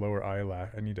lower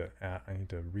eyelash. I need to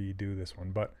redo this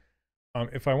one, but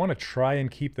if I want to try and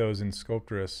keep those in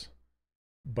Sculptress,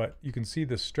 but you can see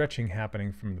the stretching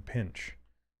happening from the pinch.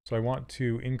 So I want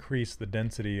to increase the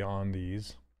density on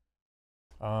these.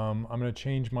 I'm going to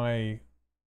change my,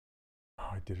 oh,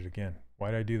 I did it again.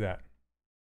 Why did I do that?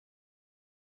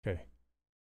 Okay.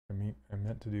 I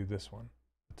meant to do this one,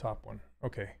 the top one.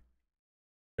 Okay.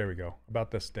 There we go.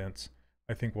 About this dense.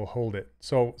 I think we'll hold it.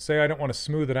 So say I don't want to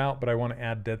smooth it out, but I want to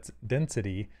add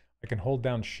density. I can hold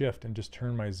down shift and just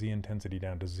turn my Z intensity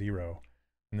down to 0.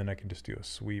 And then I can just do a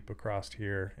sweep across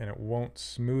here and it won't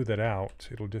smooth it out.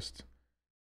 It'll just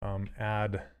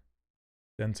add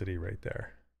density right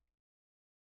there.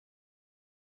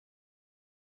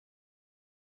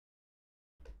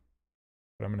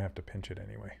 But I'm going to have to pinch it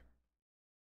anyway.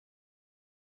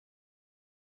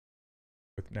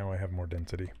 But now I have more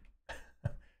density.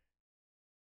 My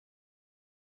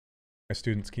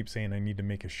students keep saying I need to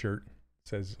make a shirt that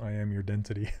says I am your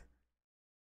density.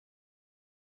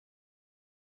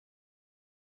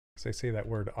 Because I say that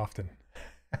word often.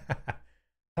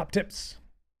 Top tips.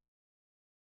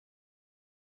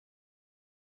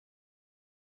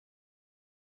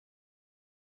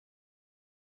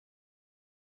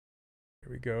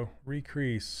 Here we go.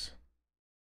 Recrease.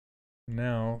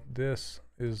 Now this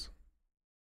is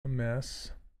a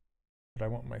mess, but I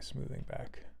want my smoothing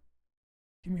back.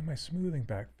 Give me my smoothing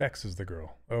back. Vex is the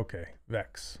girl. Okay,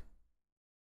 Vex.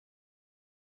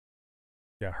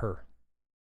 Yeah, her.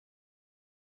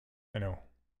 I know.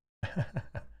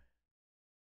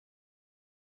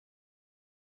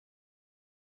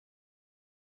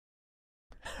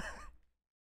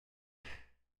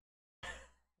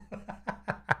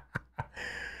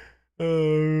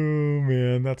 Oh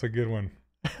man, that's a good one.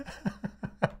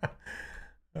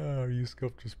 Oh, you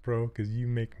Sculptors Pro, because you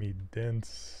make me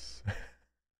dense.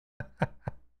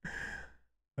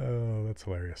 Oh, that's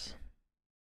hilarious.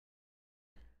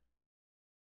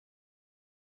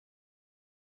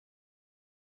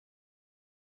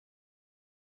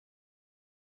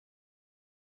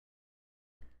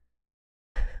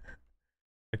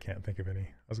 I can't think of any.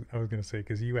 I was gonna say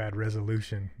because you add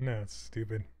resolution. No, it's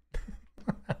stupid.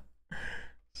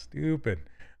 Stupid.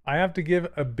 I have to give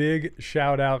a big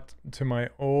shout out to my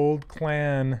old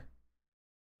clan,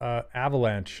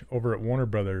 Avalanche, over at Warner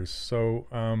Brothers. So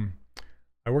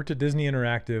I worked at Disney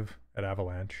Interactive at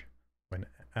Avalanche when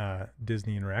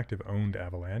Disney Interactive owned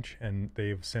Avalanche, and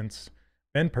they've since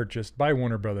been purchased by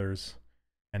Warner Brothers,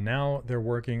 and now they're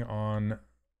working on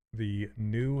the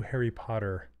new Harry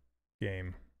Potter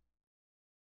game.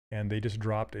 And they just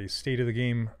dropped a state of the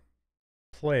game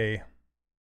play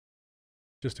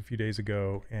just a few days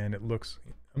ago, and it looks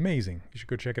amazing. You should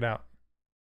go check it out.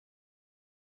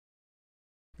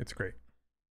 It's great.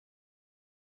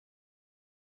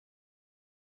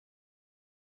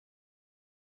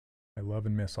 I love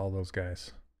and miss all those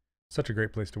guys. Such a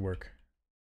great place to work.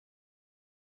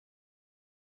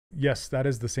 Yes, that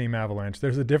is the same Avalanche.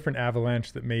 There's a different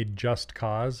Avalanche that made Just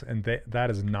Cause, and that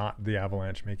is not the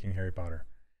Avalanche making Harry Potter.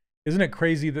 Isn't it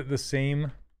crazy that the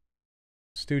same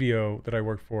studio that I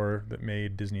worked for that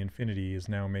made Disney Infinity is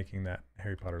now making that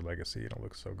Harry Potter Legacy, and it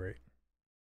looks so great.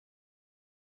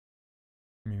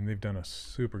 I mean, they've done a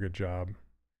super good job.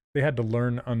 They had to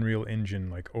learn Unreal Engine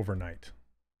like overnight.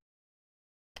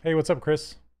 Hey, what's up,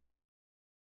 Chris?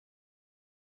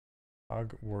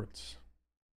 Hogwarts.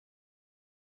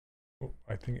 Oh,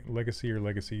 I think Legacy or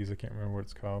Legacies, I can't remember what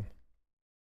it's called.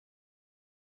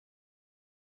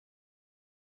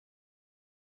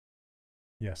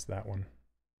 Yes, that one.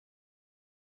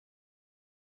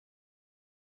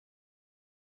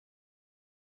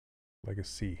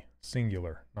 Legacy,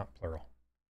 singular, not plural.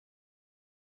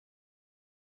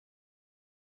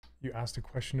 You asked a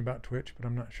question about Twitch, but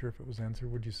I'm not sure if it was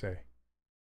answered. What'd you say?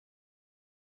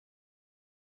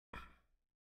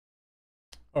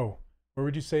 Oh, where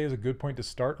would you say is a good point to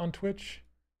start on Twitch?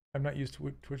 I've not used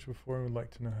Twitch before and would like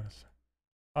to know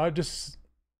how to. Just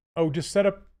set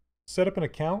up an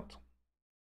account.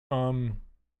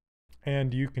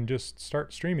 And you can just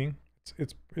start streaming.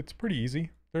 It's pretty easy.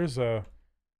 There's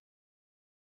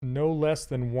no less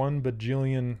than 1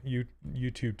 bajillion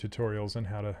YouTube tutorials on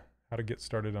how to get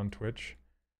started on Twitch.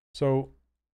 So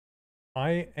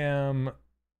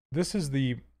this is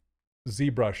the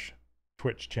ZBrush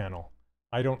Twitch channel.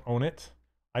 I don't own it.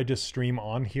 I just stream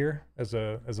on here as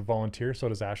a volunteer. So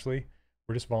does Ashley.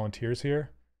 We're just volunteers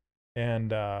here.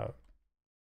 And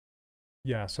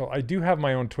yeah, so I do have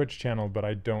my own Twitch channel, but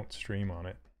I don't stream on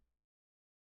it.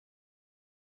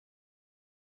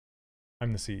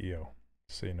 I'm the CEO,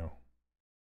 so you know.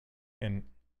 And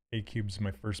A-Cube's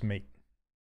my first mate.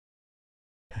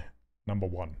 Number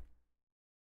 1.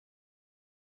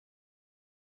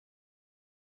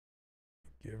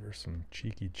 Give her some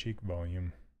cheeky cheek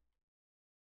volume.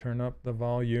 Turn up the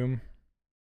volume.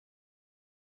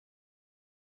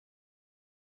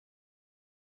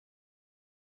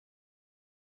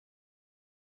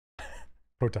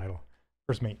 Pro title.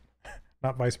 First mate.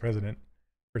 Not vice president.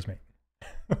 First mate.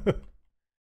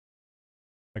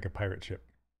 Like a pirate ship.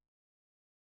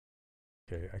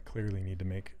 Okay, I clearly need to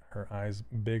make her eyes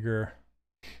bigger.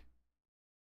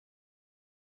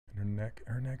 And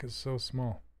her neck is so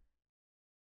small.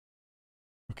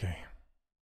 Okay.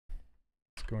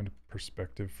 Let's go into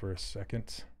perspective for a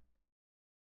second.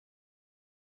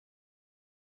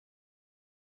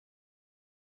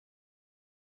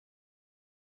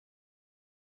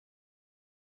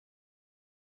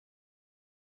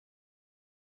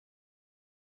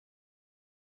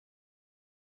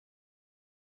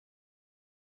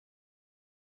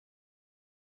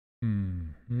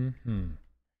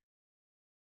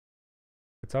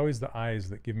 It's always the eyes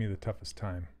that give me the toughest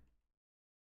time.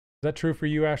 Is that true for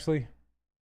you, Ashley?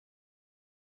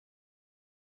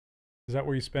 Is that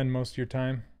where you spend most of your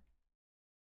time?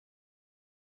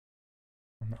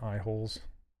 On the eye holes?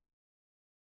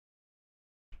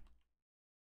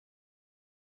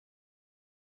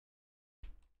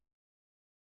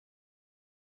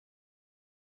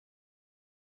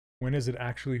 When is it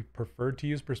actually preferred to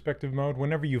use perspective mode?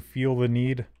 Whenever you feel the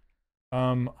need.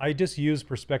 I just use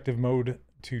perspective mode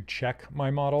to check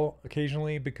my model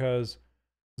occasionally because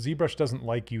ZBrush doesn't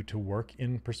like you to work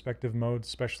in perspective mode,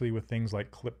 especially with things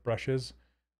like clip brushes,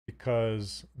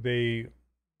 because the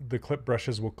clip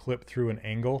brushes will clip through an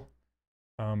angle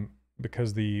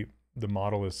because the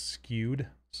model is skewed,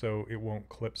 so it won't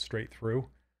clip straight through.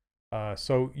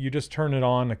 So you just turn it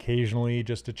on occasionally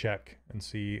just to check and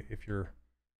see if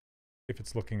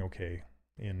it's looking okay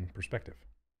in perspective.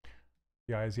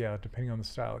 The eyes, yeah, depending on the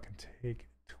style, it can take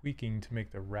tweaking to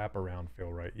make the wraparound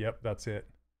feel right. Yep, that's it.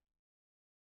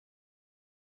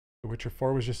 The Witcher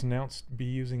 4 was just announced be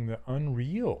using the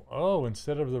Unreal. Oh,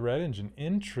 instead of the Red Engine.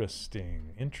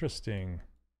 Interesting. Interesting.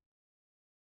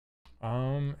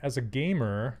 As a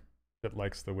gamer that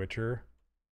likes The Witcher,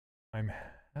 I'm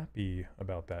happy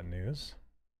about that news.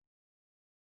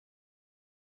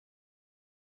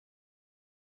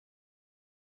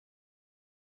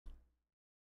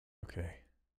 Okay.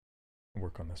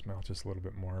 Work on this mouth just a little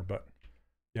bit more, but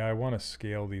yeah, I want to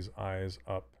scale these eyes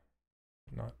up.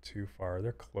 Not too far.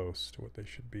 They're close to what they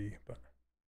should be, but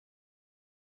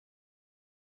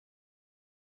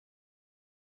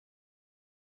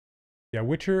yeah,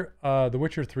 The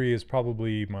Witcher 3 is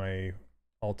probably my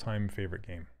all-time favorite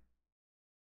game.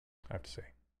 I have to say.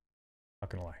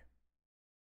 Not gonna lie.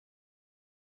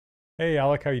 Hey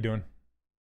Alec, how you doing?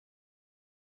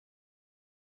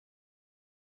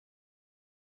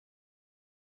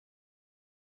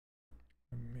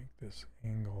 Make this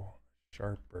angle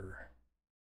sharper.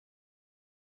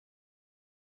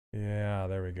 Yeah,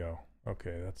 there we go.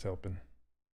 Okay, that's helping.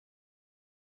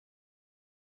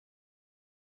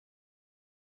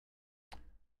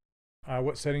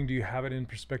 What setting do you have it in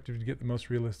perspective to get the most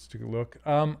realistic look?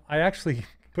 I actually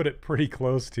put it pretty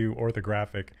close to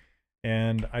orthographic,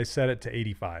 and I set it to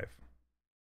 85.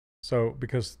 So,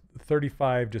 because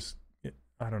 35 just,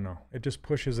 I don't know, it just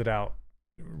pushes it out.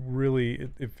 Really,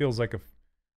 it feels like a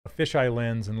fisheye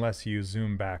lens unless you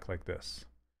zoom back like this.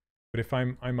 But if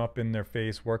I'm up in their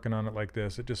face working on it like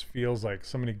this, it just feels like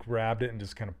somebody grabbed it and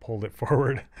just kind of pulled it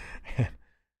forward.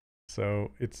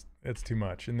 So it's too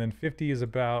much. And then 50 is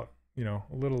about, you know,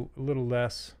 a little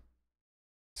less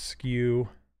skew.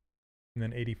 And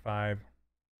then 85,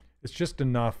 it's just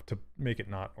enough to make it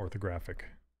not orthographic,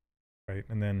 right?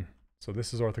 And then, so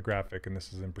this is orthographic and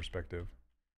this is in perspective.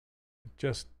 It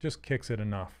just kicks it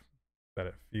enough that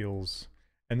it feels.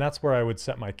 And that's where I would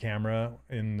set my camera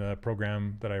in the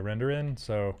program that I render in.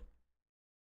 So,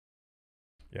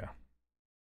 yeah.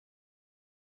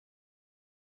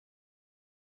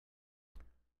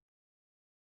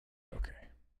 Okay.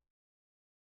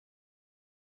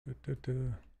 I think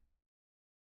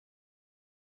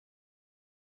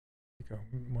I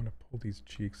want to pull these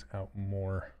cheeks out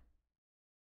more.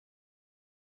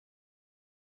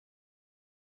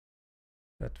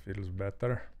 That feels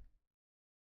better.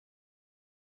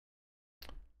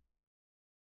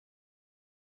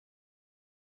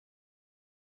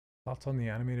 Thoughts on the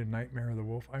animated Nightmare of the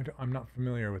Wolf? I'm not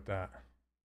familiar with that.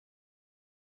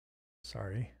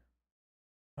 Sorry.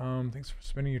 Thanks for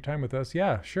spending your time with us.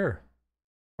 Yeah, sure.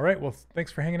 All right, well,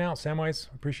 thanks for hanging out,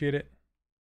 Samwise. Appreciate it.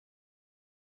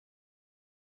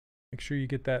 Make sure you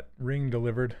get that ring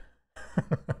delivered.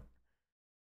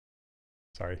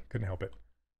 Sorry, couldn't help it.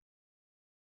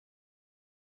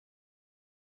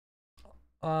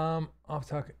 Off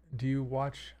talk. Do you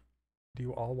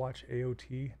all watch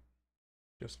AOT?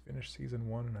 Just finished season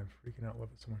 1 and I'm freaking out, love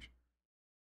it so much.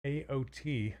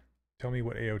 AOT. Tell me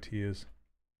what AOT is.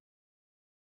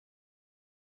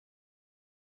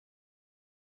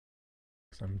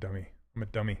 fast. I'm a dummy. I'm a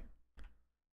dummy.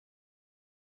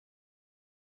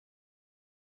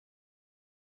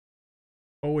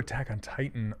 Oh, Attack on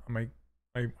Titan.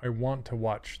 I want to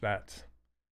watch that.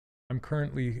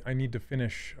 I need to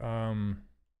finish My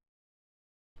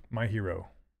Hero.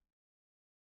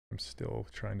 I'm still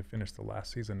trying to finish the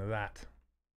last season of that.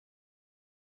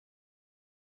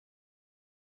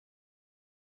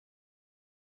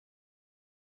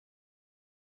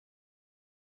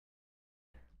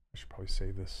 I should probably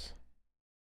save this.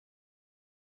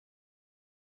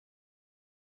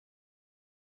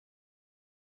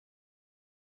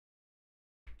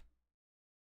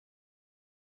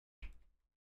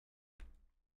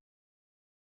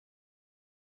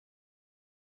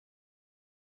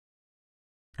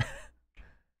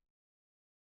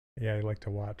 Yeah, I like to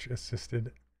watch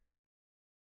assisted.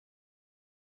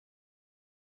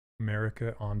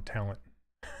 America on Talent.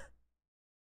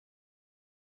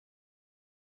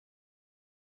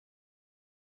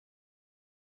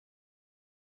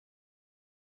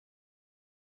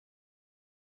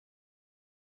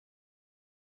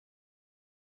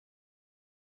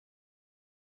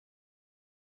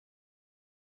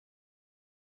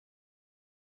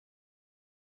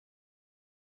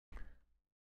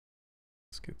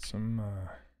 Let's get some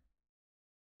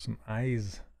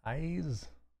eyes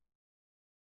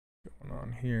going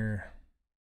on here.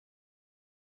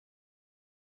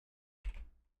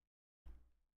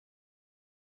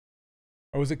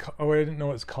 Oh, is it? Oh, I didn't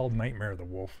know it's called Nightmare of the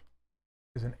Wolf.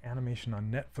 Is an animation on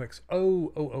Netflix.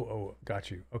 Oh,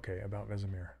 got you. Okay, about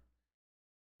Vesemir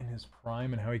in his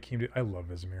prime and how he came to. I love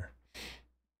Vesemir.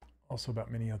 Also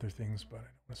about many other things, but I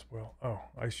don't want to spoil. Oh,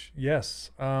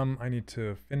 yes. I need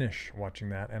to finish watching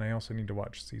that, and I also need to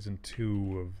watch season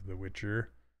 2 of The Witcher.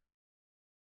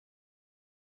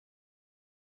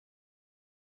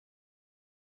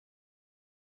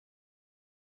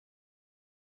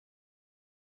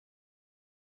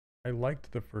 I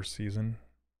liked the first season.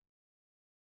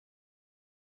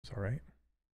 It's all right.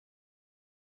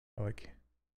 I like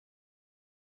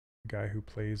the guy who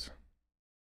plays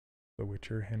The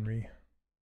Witcher, Henry.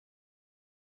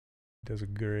 He does a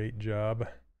great job.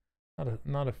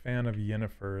 Not a fan of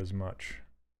Yennefer as much.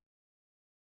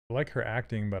 I like her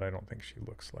acting, but I don't think she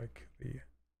looks like the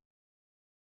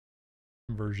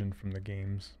version from the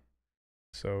games.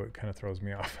 So it kind of throws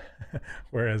me off.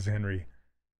 Whereas Henry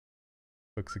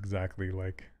looks exactly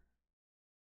like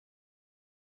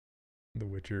The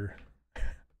Witcher.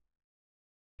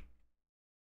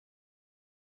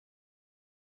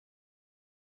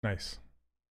 Nice.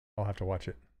 I'll have to watch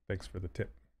it. Thanks for the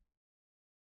tip.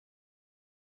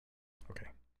 Okay.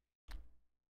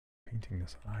 Painting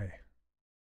this eye.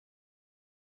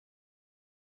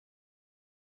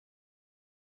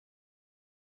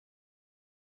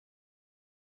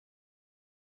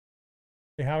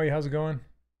 Hey Howie, how's it going?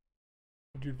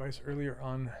 What your advice earlier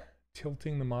on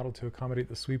tilting the model to accommodate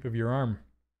the sweep of your arm?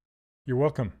 You're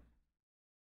welcome.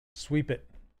 Sweep it.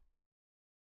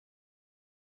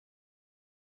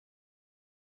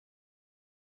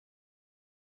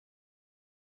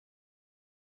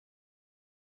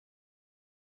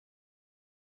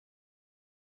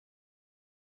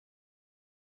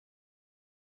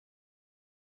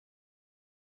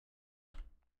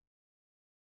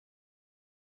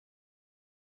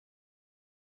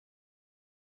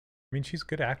 I mean, she's a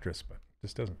good actress, but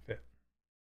just doesn't fit.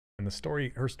 And the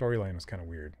story, her storyline was kind of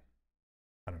weird.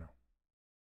 I don't know.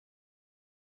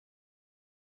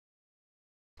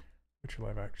 Witcher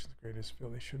live action is the greatest. Feel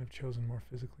they should have chosen more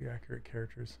physically accurate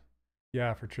characters.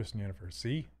 Yeah, for Tristan Yennefer.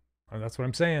 See? That's what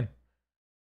I'm saying.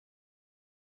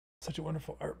 Such a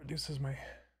wonderful art. Medusa's my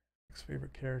next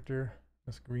favorite character.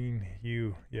 This green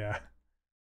hue. Yeah.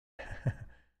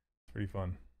 It's pretty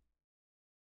fun.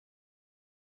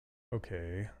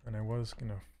 Okay, and I was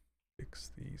gonna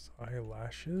fix these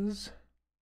eyelashes.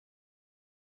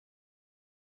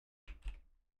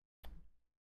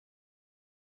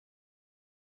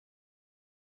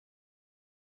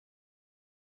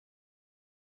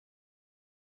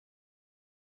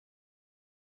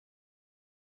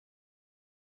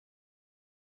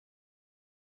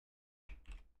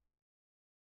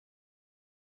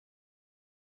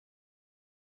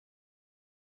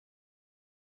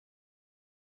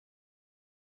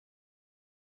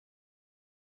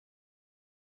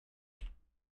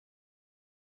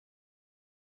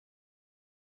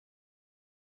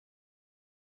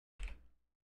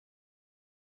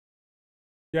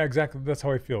 Yeah, exactly. That's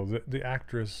how I feel. The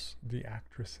actresses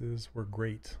were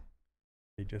great.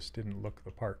 They just didn't look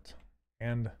the part.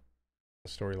 And the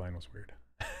storyline was weird.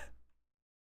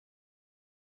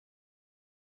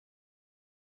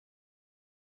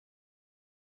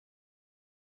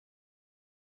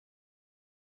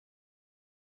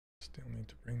 Still need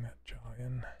to bring that jaw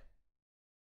in.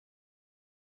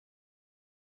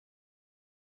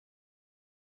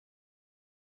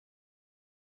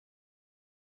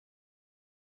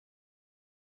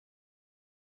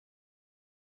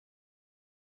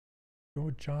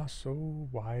 Your jaw so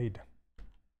wide.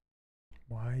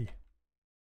 Why?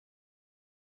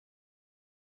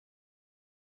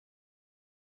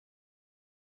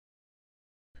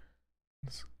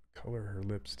 Let's color her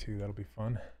lips too. That'll be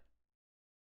fun.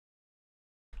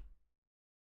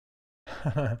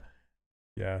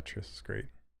 Yeah, Triss is great.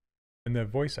 And the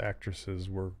voice actresses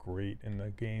were great in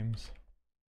the games.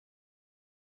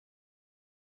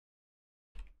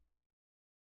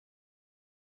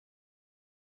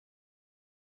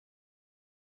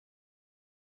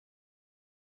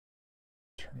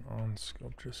 Turn on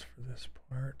Sculptress for this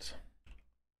part.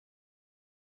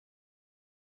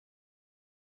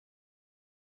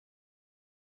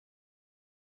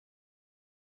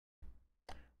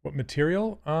 What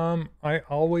material? I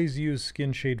always use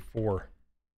Skin Shade 4.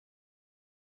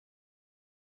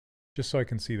 Just so I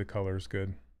can see the colors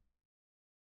good.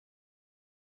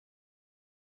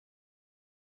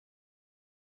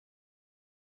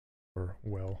 Or,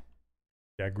 well,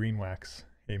 yeah, green wax.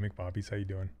 Hey, McBobbies, how you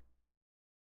doing?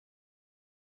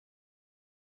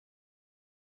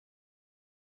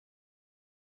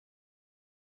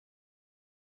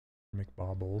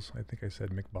 McBobbles. I think I said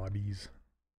McBobbies.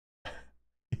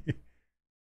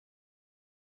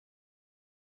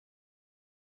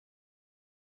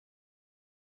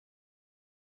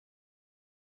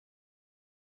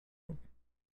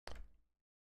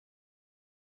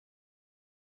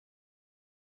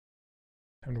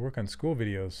 Time to work on school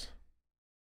videos.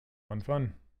 Fun,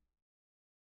 fun.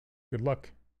 Good luck.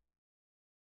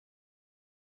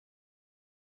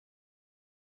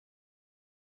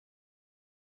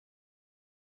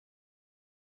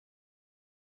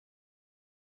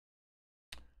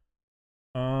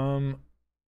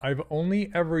 I've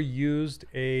only ever used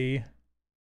a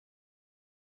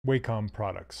Wacom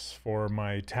products for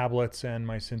my tablets and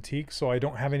my Cintiq, so I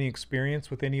don't have any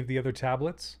experience with any of the other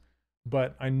tablets,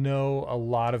 but I know a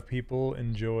lot of people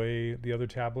enjoy the other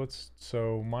tablets,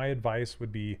 so my advice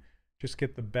would be just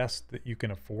get the best that you can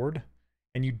afford,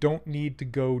 and you don't need to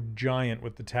go giant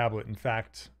with the tablet. In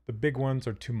fact, the big ones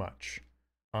are too much.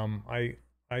 I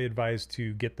advise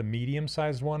to get the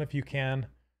medium-sized one if you can,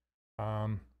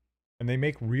 and they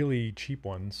make really cheap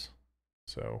ones,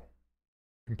 so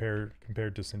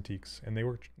compared to Cintiqs, and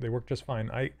they work just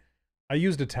fine. I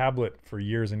used a tablet for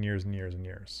years and years and years and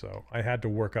years, so I had to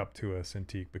work up to a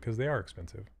Cintiq because they are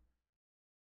expensive.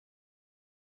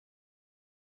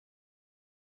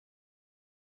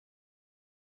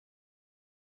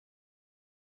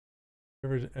 You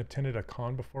ever attended a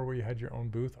con before where you had your own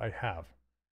booth? I have.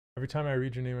 Every time I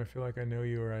read your name, I feel like I know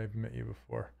you or I've met you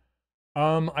before.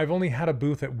 I've only had a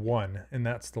booth at one, and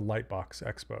that's the Lightbox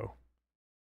Expo.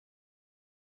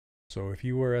 So if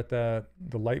you were at the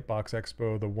Lightbox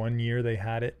Expo the 1 year they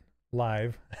had it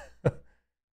live,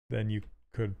 then you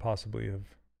could possibly have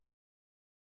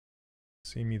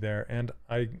seen me there. And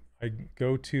I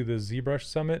go to the ZBrush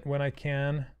Summit when I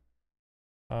can,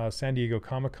 San Diego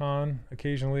Comic-Con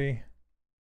occasionally.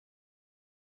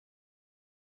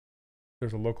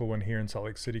 There's a local one here in Salt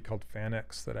Lake City called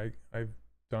FanX that I've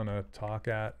done a talk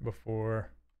at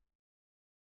before.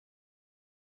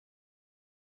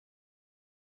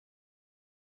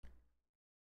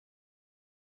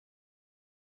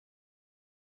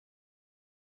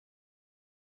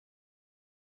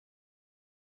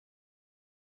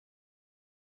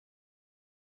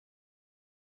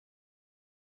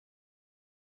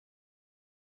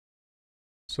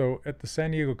 So at the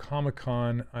San Diego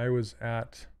Comic-Con, I wasn't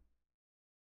at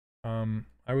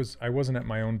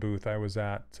my own booth. I was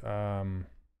at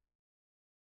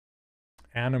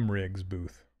Animrig's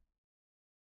booth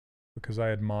because I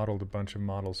had modeled a bunch of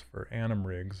models for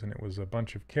Animrigs, and it was a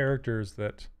bunch of characters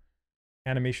that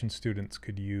animation students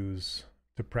could use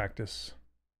to practice.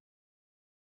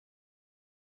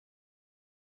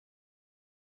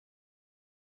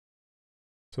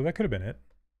 So that could have been it.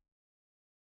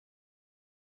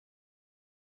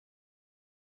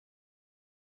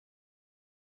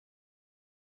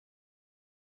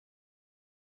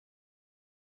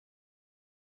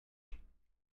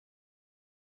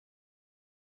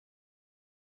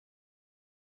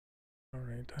 All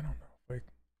right, I don't know if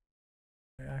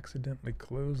I accidentally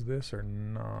closed this or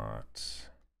not.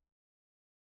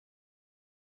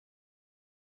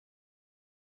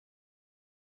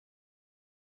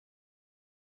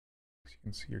 You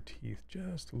can see your teeth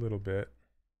just a little bit.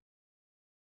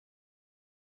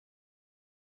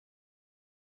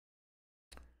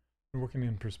 Working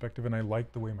in perspective, and I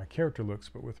like the way my character looks,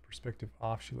 but with perspective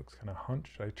off, she looks kind of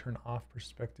hunched. Should I turn off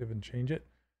perspective and change it?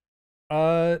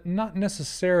 Not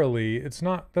necessarily. It's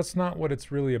not, that's not what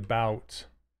it's really about.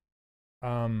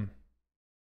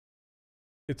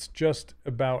 It's just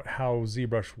about how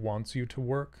ZBrush wants you to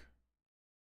work.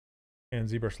 And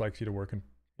ZBrush likes you to work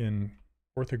in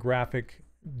orthographic,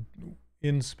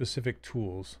 in specific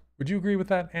tools. Would you agree with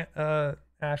that,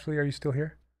 Ashley? Are you still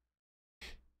here?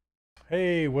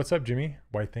 Hey, what's up, Jimmy?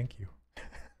 Why, thank you.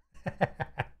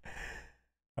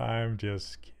 I'm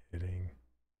just kidding.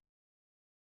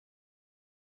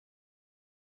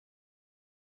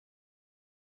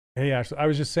 Hey, Ashley, I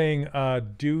was just saying,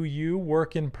 do you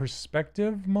work in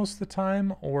perspective most of the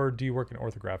time, or do you work in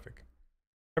orthographic?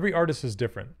 Every artist is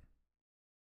different.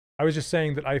 I was just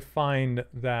saying that I find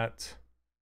that,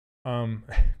 man,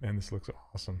 this looks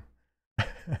awesome.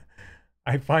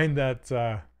 I find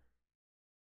that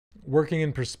working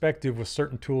in perspective with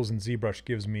certain tools in ZBrush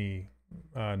gives me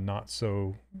not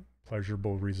so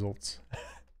pleasurable results.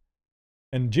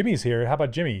 And Jimmy's here. How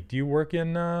about Jimmy? Do you work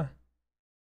in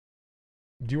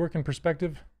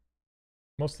perspective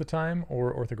most of the time,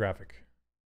 or orthographic,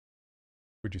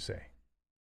 would you say?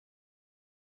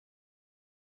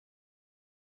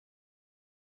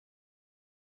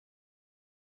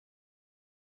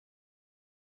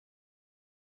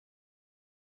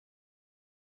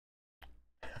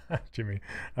 Jimmy,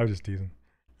 I was just teasing.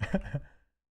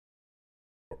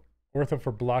 Ortho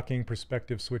for blocking,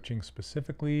 perspective switching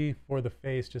specifically for the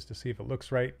face just to see if it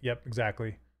looks right. Yep,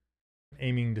 exactly.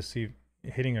 Aiming to see,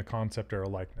 hitting a concept or a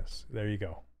likeness. There you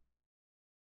go.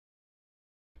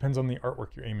 Depends on the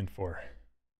artwork you're aiming for.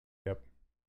 Yep.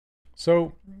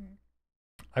 So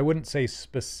I wouldn't say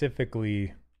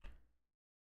specifically.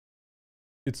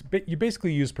 You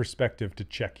basically use perspective to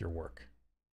check your work.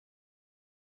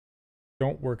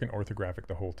 Don't work in orthographic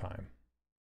the whole time.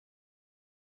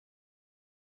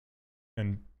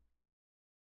 And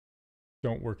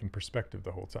don't work in perspective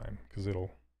the whole time, because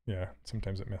it'll, yeah,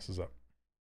 sometimes it messes up.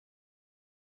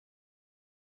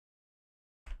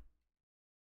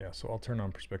 Yeah, so I'll turn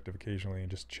on perspective occasionally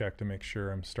and just check to make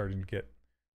sure I'm starting to get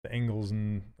the angles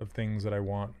of things that I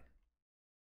want.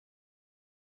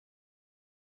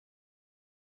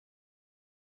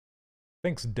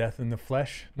 Thanks, Death in the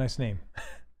Flesh. Nice name.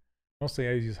 Mostly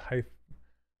I use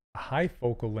high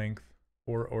focal length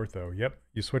or ortho. Yep,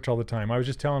 you switch all the time. I was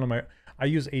just telling him I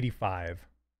use 85.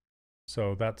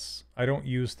 So that's, I don't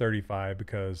use 35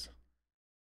 because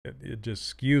it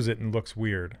just skews it and looks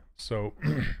weird. So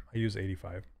I use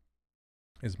 85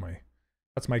 is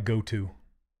that's my go-to.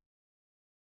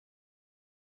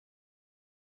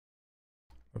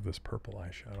 Of this purple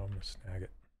eyeshadow, I'm gonna snag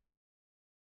it.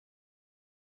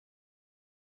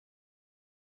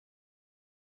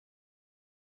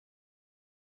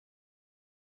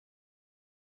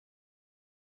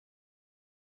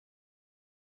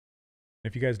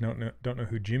 If you guys don't know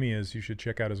who Jimmy is, you should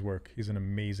check out his work. He's an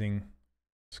amazing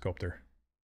sculptor.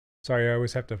 Sorry, I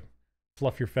always have to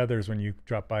fluff your feathers when you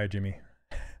drop by, Jimmy.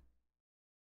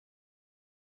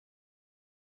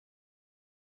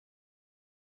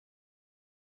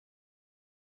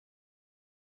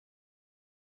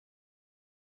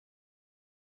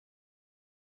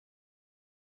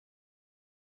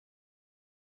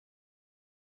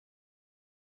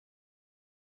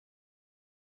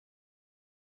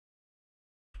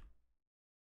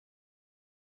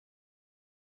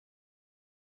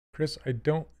 Chris,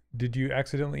 did you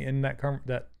accidentally end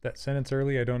that sentence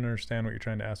early? I don't understand what you're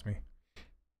trying to ask me.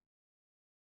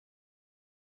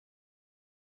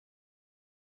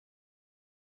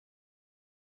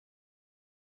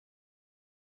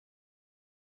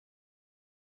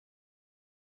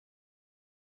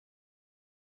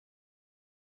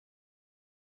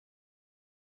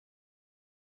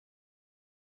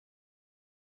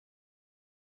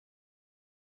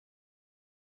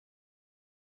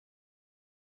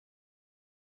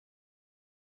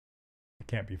 It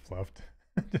can't be fluffed.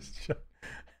 Just shut.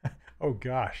 Oh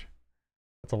gosh,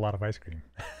 that's a lot of ice cream.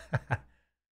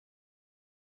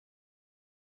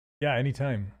 Yeah,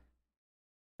 anytime.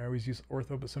 I always use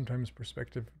ortho, but sometimes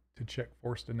perspective to check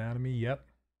forced anatomy. Yep.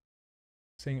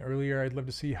 Saying earlier, I'd love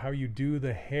to see how you do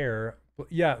the hair.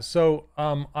 Yeah, so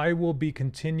I will be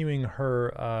continuing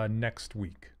her next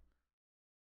week,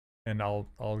 and I'll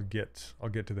get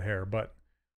to the hair, but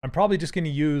I'm probably just going to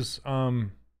use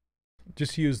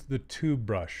use the tube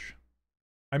brush.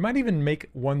 I might even make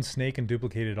one snake and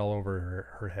duplicate it all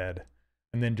over her head,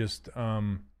 and then just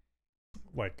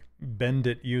like bend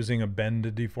it using a bend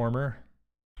deformer.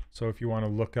 So if you want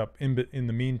to look up in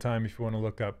the meantime, if you want to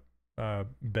look up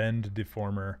bend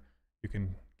deformer, you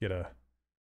can get a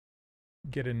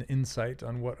get an insight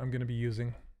on what I'm going to be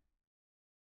using.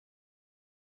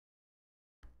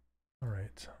 All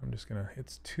right, I'm just gonna,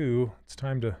 it's 2. It's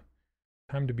time to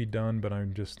be done, but I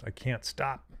can't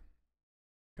stop.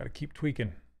 Got to keep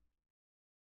tweaking.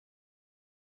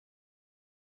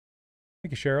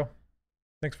 Thank you, Cheryl.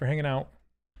 Thanks for hanging out.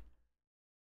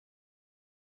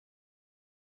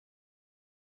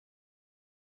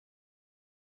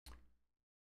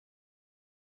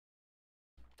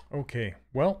 Okay,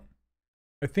 well,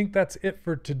 I think that's it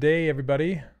for today,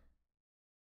 everybody.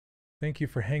 Thank you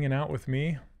for hanging out with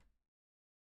me.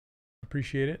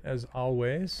 Appreciate it, as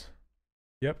always.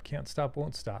 Yep, can't stop,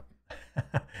 won't stop.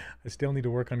 I still need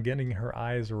to work on getting her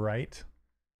eyes right.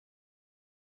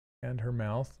 And her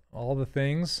mouth. All the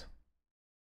things.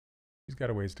 She's got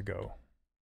a ways to go.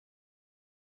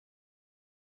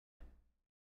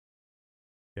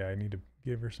 Yeah, I need to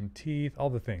give her some teeth. All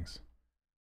the things.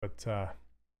 But,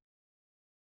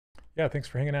 yeah, thanks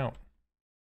for hanging out.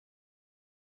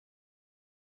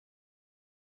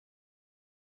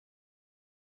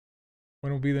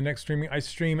 When will be the next streaming? I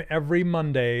stream every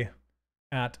Monday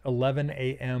at 11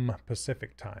 a.m.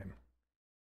 Pacific time.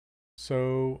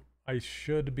 So I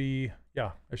should be,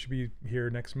 yeah, I should be here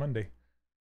next Monday.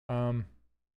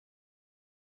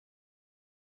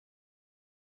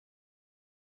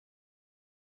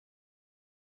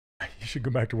 You should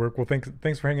go back to work. Well,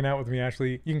 thanks for hanging out with me,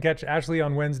 Ashley. You can catch Ashley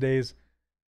on Wednesdays.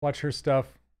 Watch her stuff.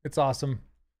 It's awesome.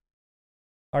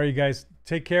 All right, you guys,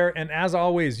 take care. And as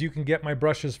always, you can get my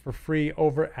brushes for free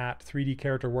over at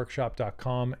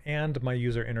 3dcharacterworkshop.com and my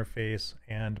user interface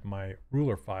and my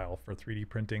ruler file for 3D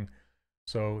printing.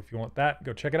 So if you want that,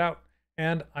 go check it out.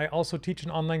 And I also teach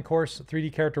an online course,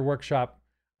 3D Character Workshop.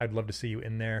 I'd love to see you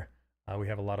in there. We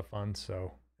have a lot of fun.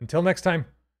 So until next time,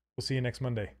 we'll see you next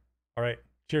Monday. All right.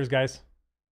 Cheers, guys.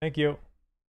 Thank you.